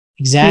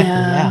 Exactly.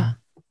 Yeah.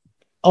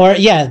 Or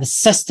the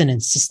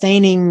sustenance,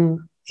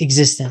 sustaining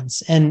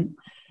existence. And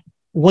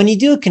when you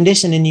do a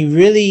condition and you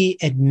really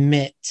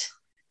admit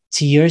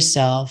to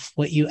yourself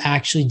what you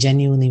actually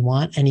genuinely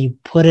want, and you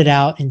put it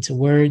out into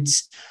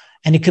words,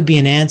 and it could be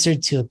an answer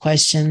to a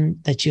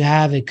question that you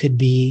have, it could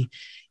be,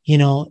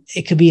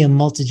 it could be a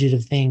multitude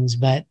of things.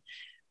 But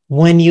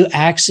when you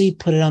actually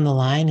put it on the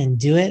line and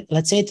do it,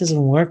 let's say it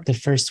doesn't work the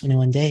first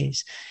 21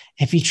 days.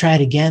 If you try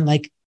it again,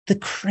 like, the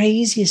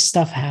craziest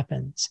stuff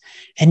happens,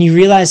 and you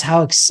realize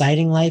how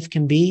exciting life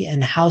can be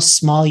and how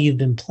small you've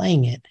been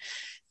playing it.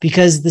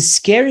 Because the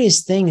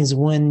scariest thing is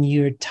when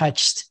you're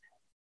touched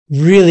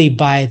really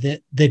by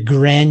the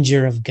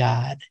grandeur of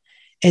God.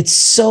 It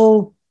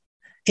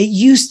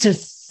used to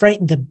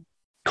frighten the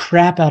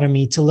crap out of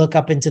me to look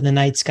up into the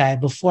night sky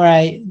before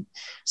I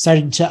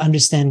started to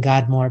understand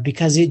God more,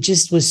 because it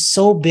just was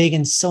so big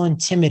and so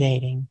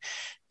intimidating.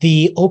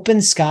 The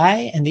open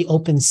sky and the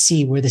open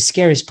sea were the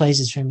scariest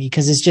places for me,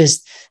 because it's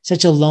just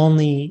such a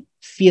lonely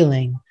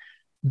feeling.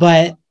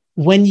 But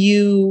when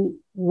you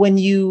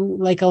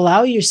like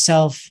allow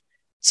yourself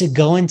to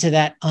go into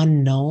that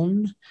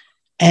unknown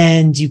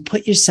and you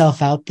put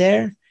yourself out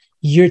there,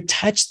 you're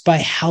touched by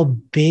how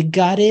big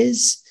God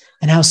is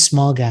and how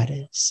small God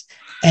is.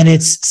 And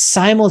it's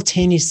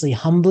simultaneously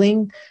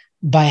humbling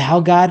by how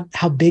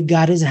big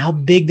God is, and how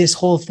big this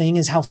whole thing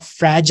is, how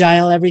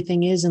fragile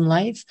everything is in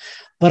life.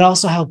 but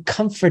also how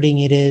comforting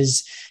it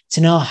is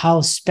to know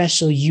how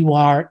special you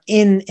are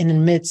in and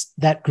amidst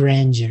that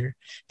grandeur,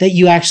 that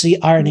you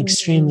actually are an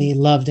extremely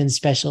loved and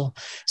special.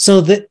 So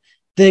the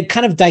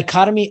kind of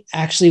dichotomy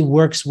actually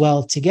works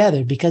well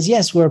together, because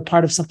yes, we're a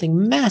part of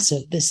something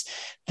massive.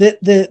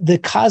 The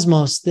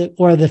cosmos,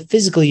 or the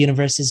physical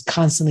universe, is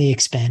constantly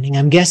expanding.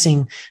 I'm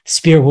guessing the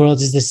spirit world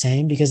is the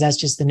same, because that's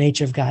just the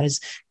nature of God, is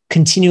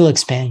continual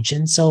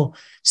expansion. So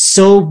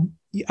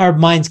our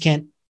minds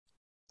can't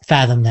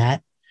fathom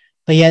that,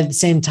 but yet at the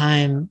same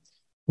time,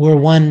 we're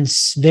one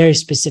very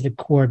specific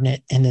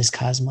coordinate in this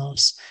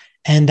cosmos,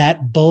 and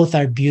that both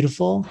are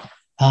beautiful.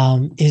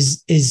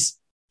 Is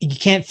you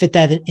can't fit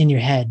that in your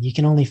head. You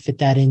can only fit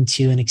that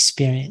into an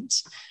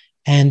experience.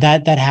 And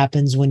that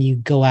happens when you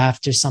go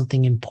after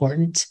something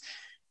important.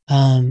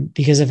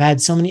 Because I've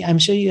had so many, I'm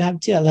sure you have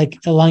too, like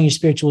along your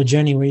spiritual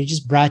journey, where you're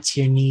just brought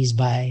to your knees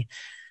by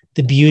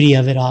the beauty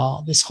of it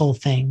all, this whole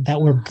thing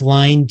that we're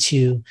blind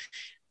to,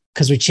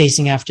 because we're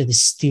chasing after the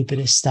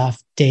stupidest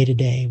stuff day to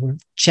day. We're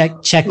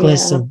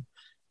checklists of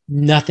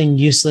nothing,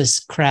 useless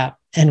crap.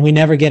 And we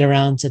never get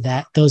around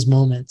to those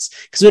moments,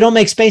 because we don't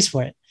make space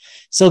for it.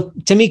 So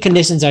to me,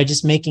 conditions are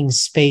just making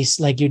space,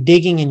 like you're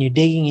digging and you're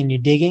digging and you're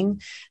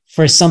digging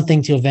for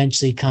something to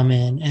eventually come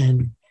in.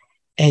 And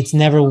it's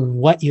never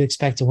what you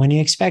expect or when you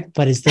expect,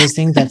 but it's those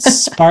things that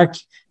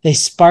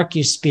spark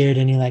your spirit,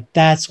 and you're like,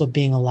 that's what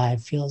being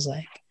alive feels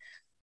like.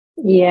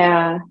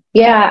 Yeah.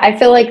 I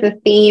feel like the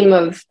theme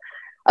of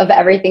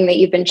everything that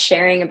you've been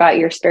sharing about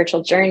your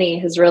spiritual journey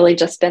has really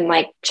just been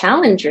like,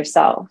 challenge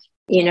yourself,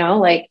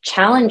 like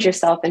challenge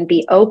yourself and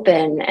be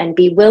open and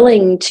be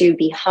willing to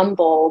be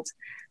humbled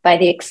by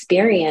the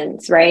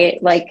experience,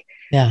 right? Like,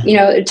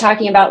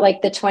 talking about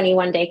like the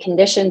 21-day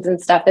conditions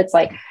and stuff, it's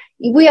like,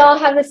 we all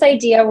have this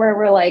idea where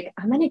we're like,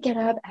 I'm going to get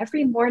up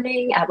every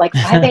morning at like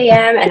 5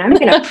 a.m. and I'm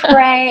going to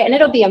pray, and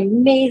it'll be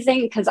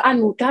amazing because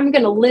I'm going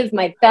to live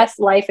my best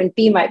life and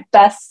be my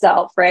best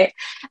self, right?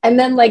 And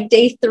then like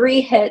day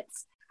 3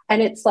 hits,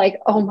 and it's like,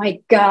 oh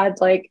my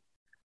God, like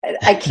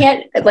I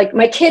can't, like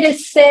my kid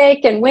is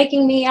sick and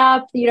waking me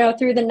up,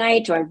 through the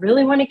night. Do I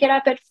really want to get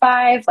up at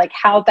 5? Like,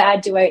 how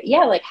bad do I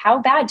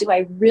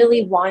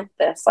really want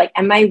this? Like,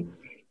 am I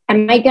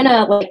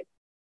gonna like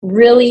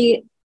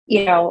really,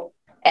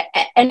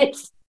 and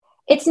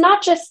it's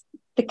not just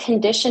the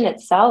condition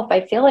itself. I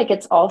feel like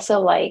it's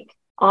also like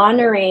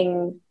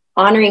honoring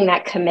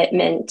that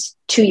commitment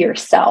to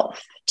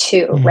yourself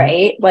too,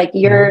 right? Like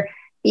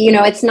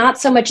it's not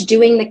so much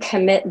doing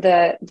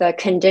the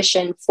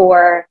condition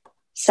for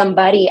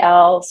somebody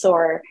else,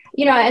 or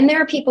and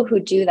there are people who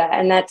do that,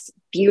 and that's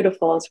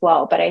beautiful as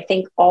well. But I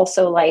think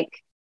also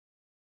like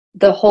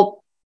the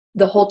whole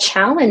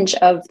challenge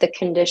of the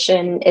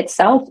condition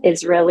itself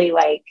is really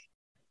like,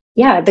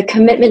 the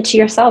commitment to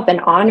yourself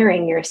and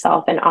honoring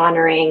yourself and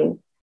honoring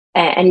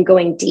and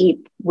going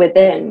deep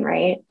within,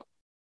 right?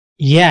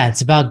 Yeah,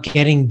 it's about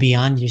getting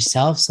beyond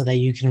yourself so that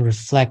you can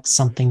reflect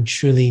something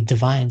truly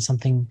divine,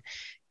 something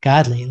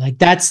godly. Like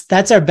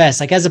that's our best.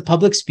 Like as a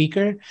public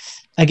speaker,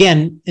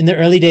 again, in the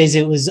early days,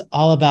 it was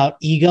all about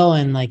ego.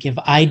 And like, if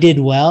I did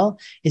well,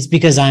 it's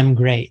because I'm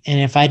great. And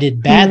if I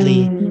did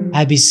badly,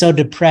 I'd be so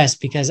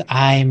depressed because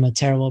I'm a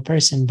terrible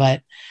person.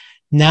 But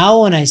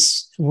now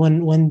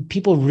when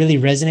people really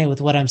resonate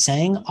with what I'm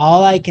saying,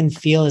 all I can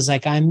feel is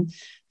like, I'm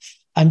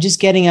just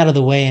getting out of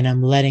the way and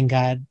I'm letting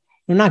God,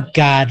 or not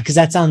God, because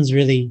that sounds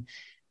really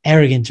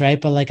arrogant, right?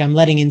 But like, I'm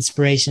letting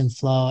inspiration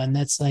flow. And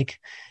that's like,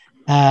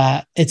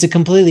 it's a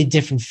completely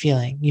different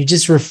feeling. You're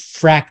just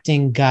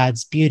refracting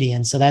God's beauty.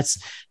 And so that's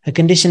a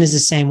condition is the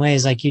same way,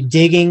 as like you're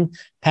digging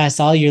past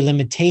all your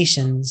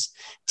limitations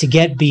to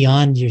get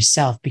beyond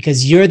yourself,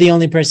 because you're the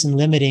only person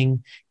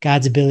limiting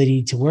God's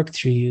ability to work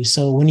through you.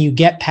 So when you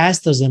get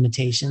past those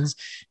limitations,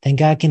 then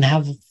God can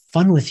have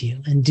fun with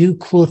you and do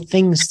cool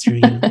things through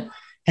you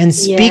and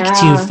speak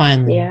to you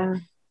finally. Yeah.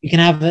 You can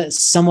have a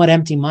somewhat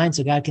empty mind,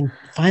 so God can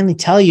finally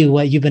tell you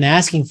what you've been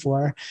asking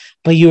for,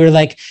 but you were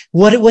like,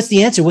 what's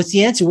the answer? What's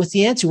the answer? What's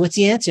the answer? What's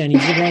the answer? And you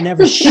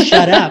never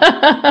shut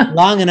up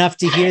long enough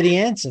to hear the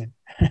answer.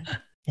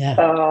 Yeah.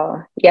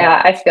 Oh,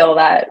 yeah, I feel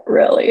that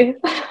really.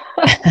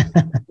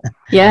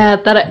 Yeah,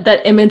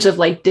 that image of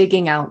like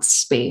digging out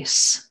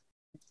space,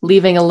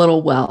 leaving a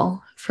little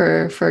well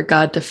for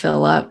God to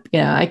fill up.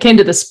 Yeah, I came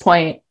to this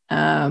point,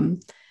 on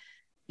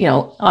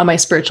my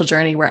spiritual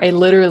journey where I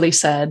literally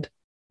said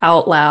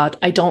out loud,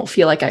 I don't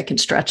feel like I can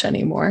stretch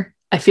anymore.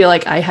 I feel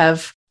like I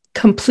have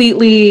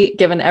completely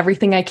given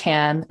everything I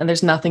can, and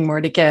there's nothing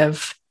more to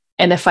give.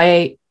 And if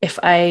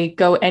I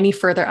go any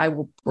further, I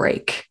will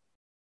break,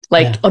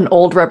 like an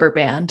old rubber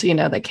band,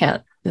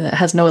 that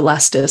has no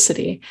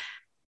elasticity.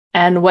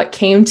 And what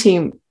came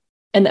to,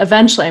 and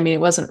eventually, I mean,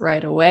 it wasn't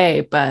right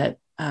away, but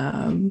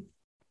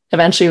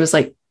eventually it was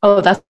like,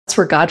 oh, that's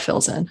where God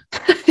fills in.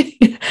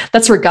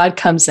 That's where God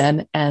comes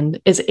in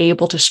and is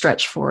able to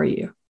stretch for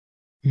you,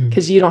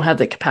 because you don't have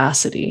the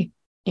capacity,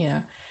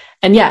 And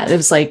it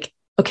was like,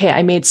 okay,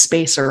 I made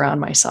space around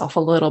myself a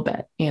little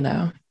bit,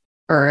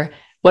 or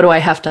what do I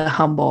have to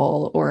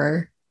humble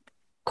or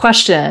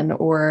question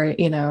or,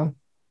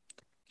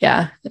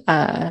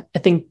 I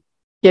think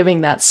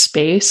giving that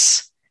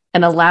space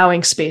and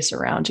allowing space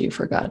around you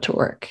for God to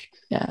work.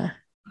 Yeah.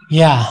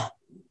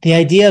 The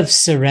idea of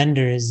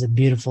surrender is a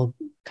beautiful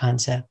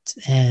concept,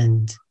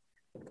 and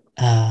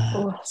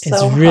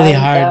it's really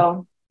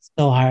hard.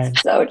 So hard.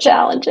 So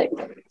challenging.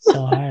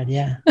 So hard.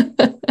 Yeah.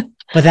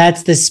 But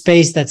that's the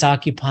space that's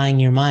occupying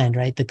your mind,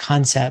 right? The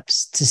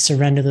concepts, to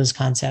surrender those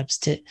concepts,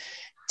 to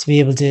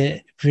be able to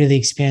really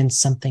experience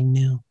something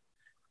new.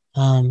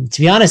 To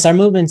be honest, our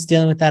movement's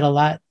dealing with that a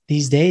lot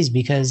these days,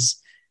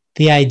 because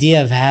the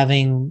idea of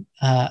having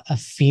a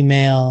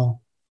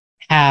female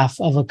half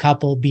of a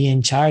couple be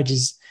in charge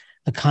is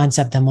a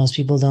concept that most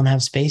people don't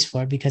have space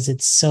for, because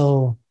it's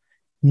so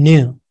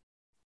new.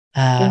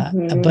 But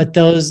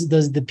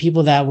the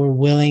people that were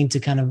willing to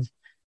kind of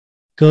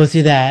go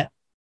through that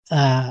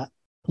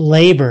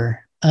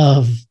labor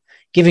of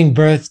giving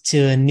birth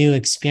to a new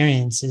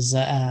experience is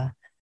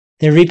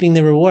they're reaping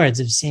the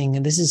rewards of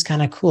seeing, this is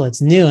kind of cool.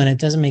 It's new and it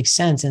doesn't make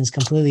sense, and it's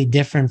completely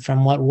different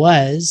from what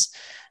was,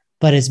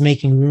 but it's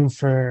making room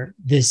for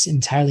this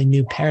entirely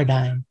new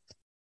paradigm.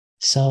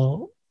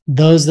 So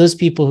those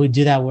people who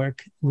do that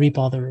work reap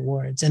all the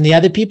rewards. And the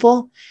other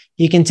people,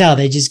 you can tell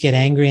they just get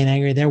angry and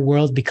angry. Their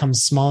world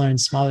becomes smaller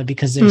and smaller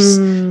because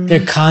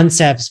their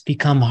concepts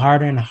become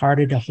harder and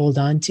harder to hold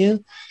on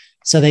to.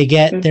 So they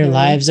get, their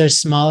lives are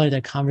smaller,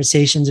 their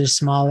conversations are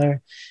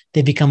smaller,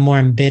 they become more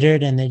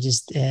embittered, and they're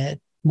just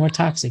more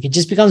toxic. It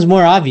just becomes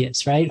more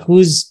obvious, right?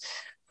 Who's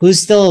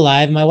still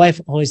alive? My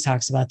wife always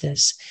talks about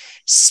this.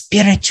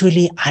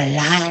 Spiritually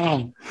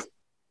alive.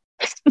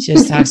 She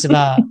just talks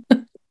about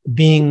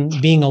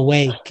being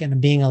awake and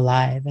being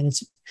alive. And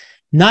it's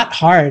not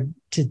hard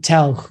to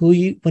tell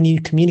when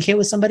you communicate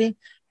with somebody,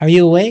 are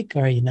you awake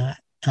or are you not?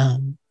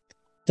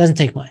 Doesn't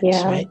take much,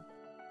 right?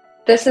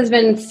 This has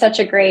been such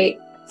a great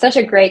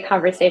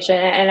conversation.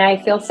 And I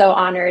feel so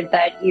honored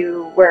that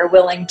you were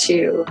willing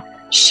to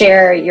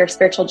share your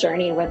spiritual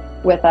journey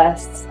with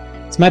us.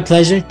 It's my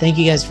pleasure. Thank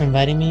you guys for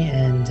inviting me.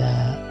 And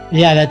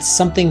that's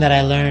something that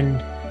I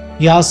learned.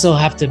 You also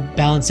have to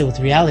balance it with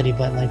reality,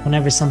 but like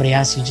whenever somebody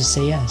asks you, just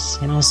say yes.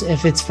 You know, so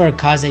if it's for a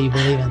cause that you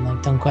believe in,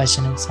 like don't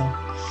question it. So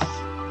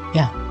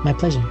yeah, my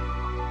pleasure.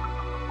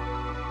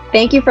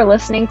 Thank you for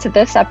listening to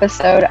this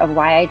episode of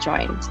Why I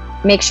Joined.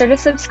 Make sure to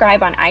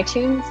subscribe on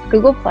iTunes,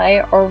 Google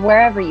Play, or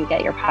wherever you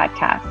get your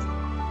podcasts.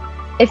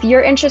 If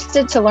you're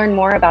interested to learn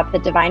more about the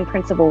Divine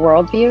Principle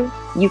Worldview,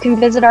 you can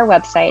visit our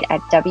website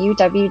at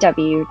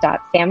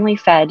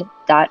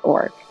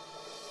www.familyfed.org.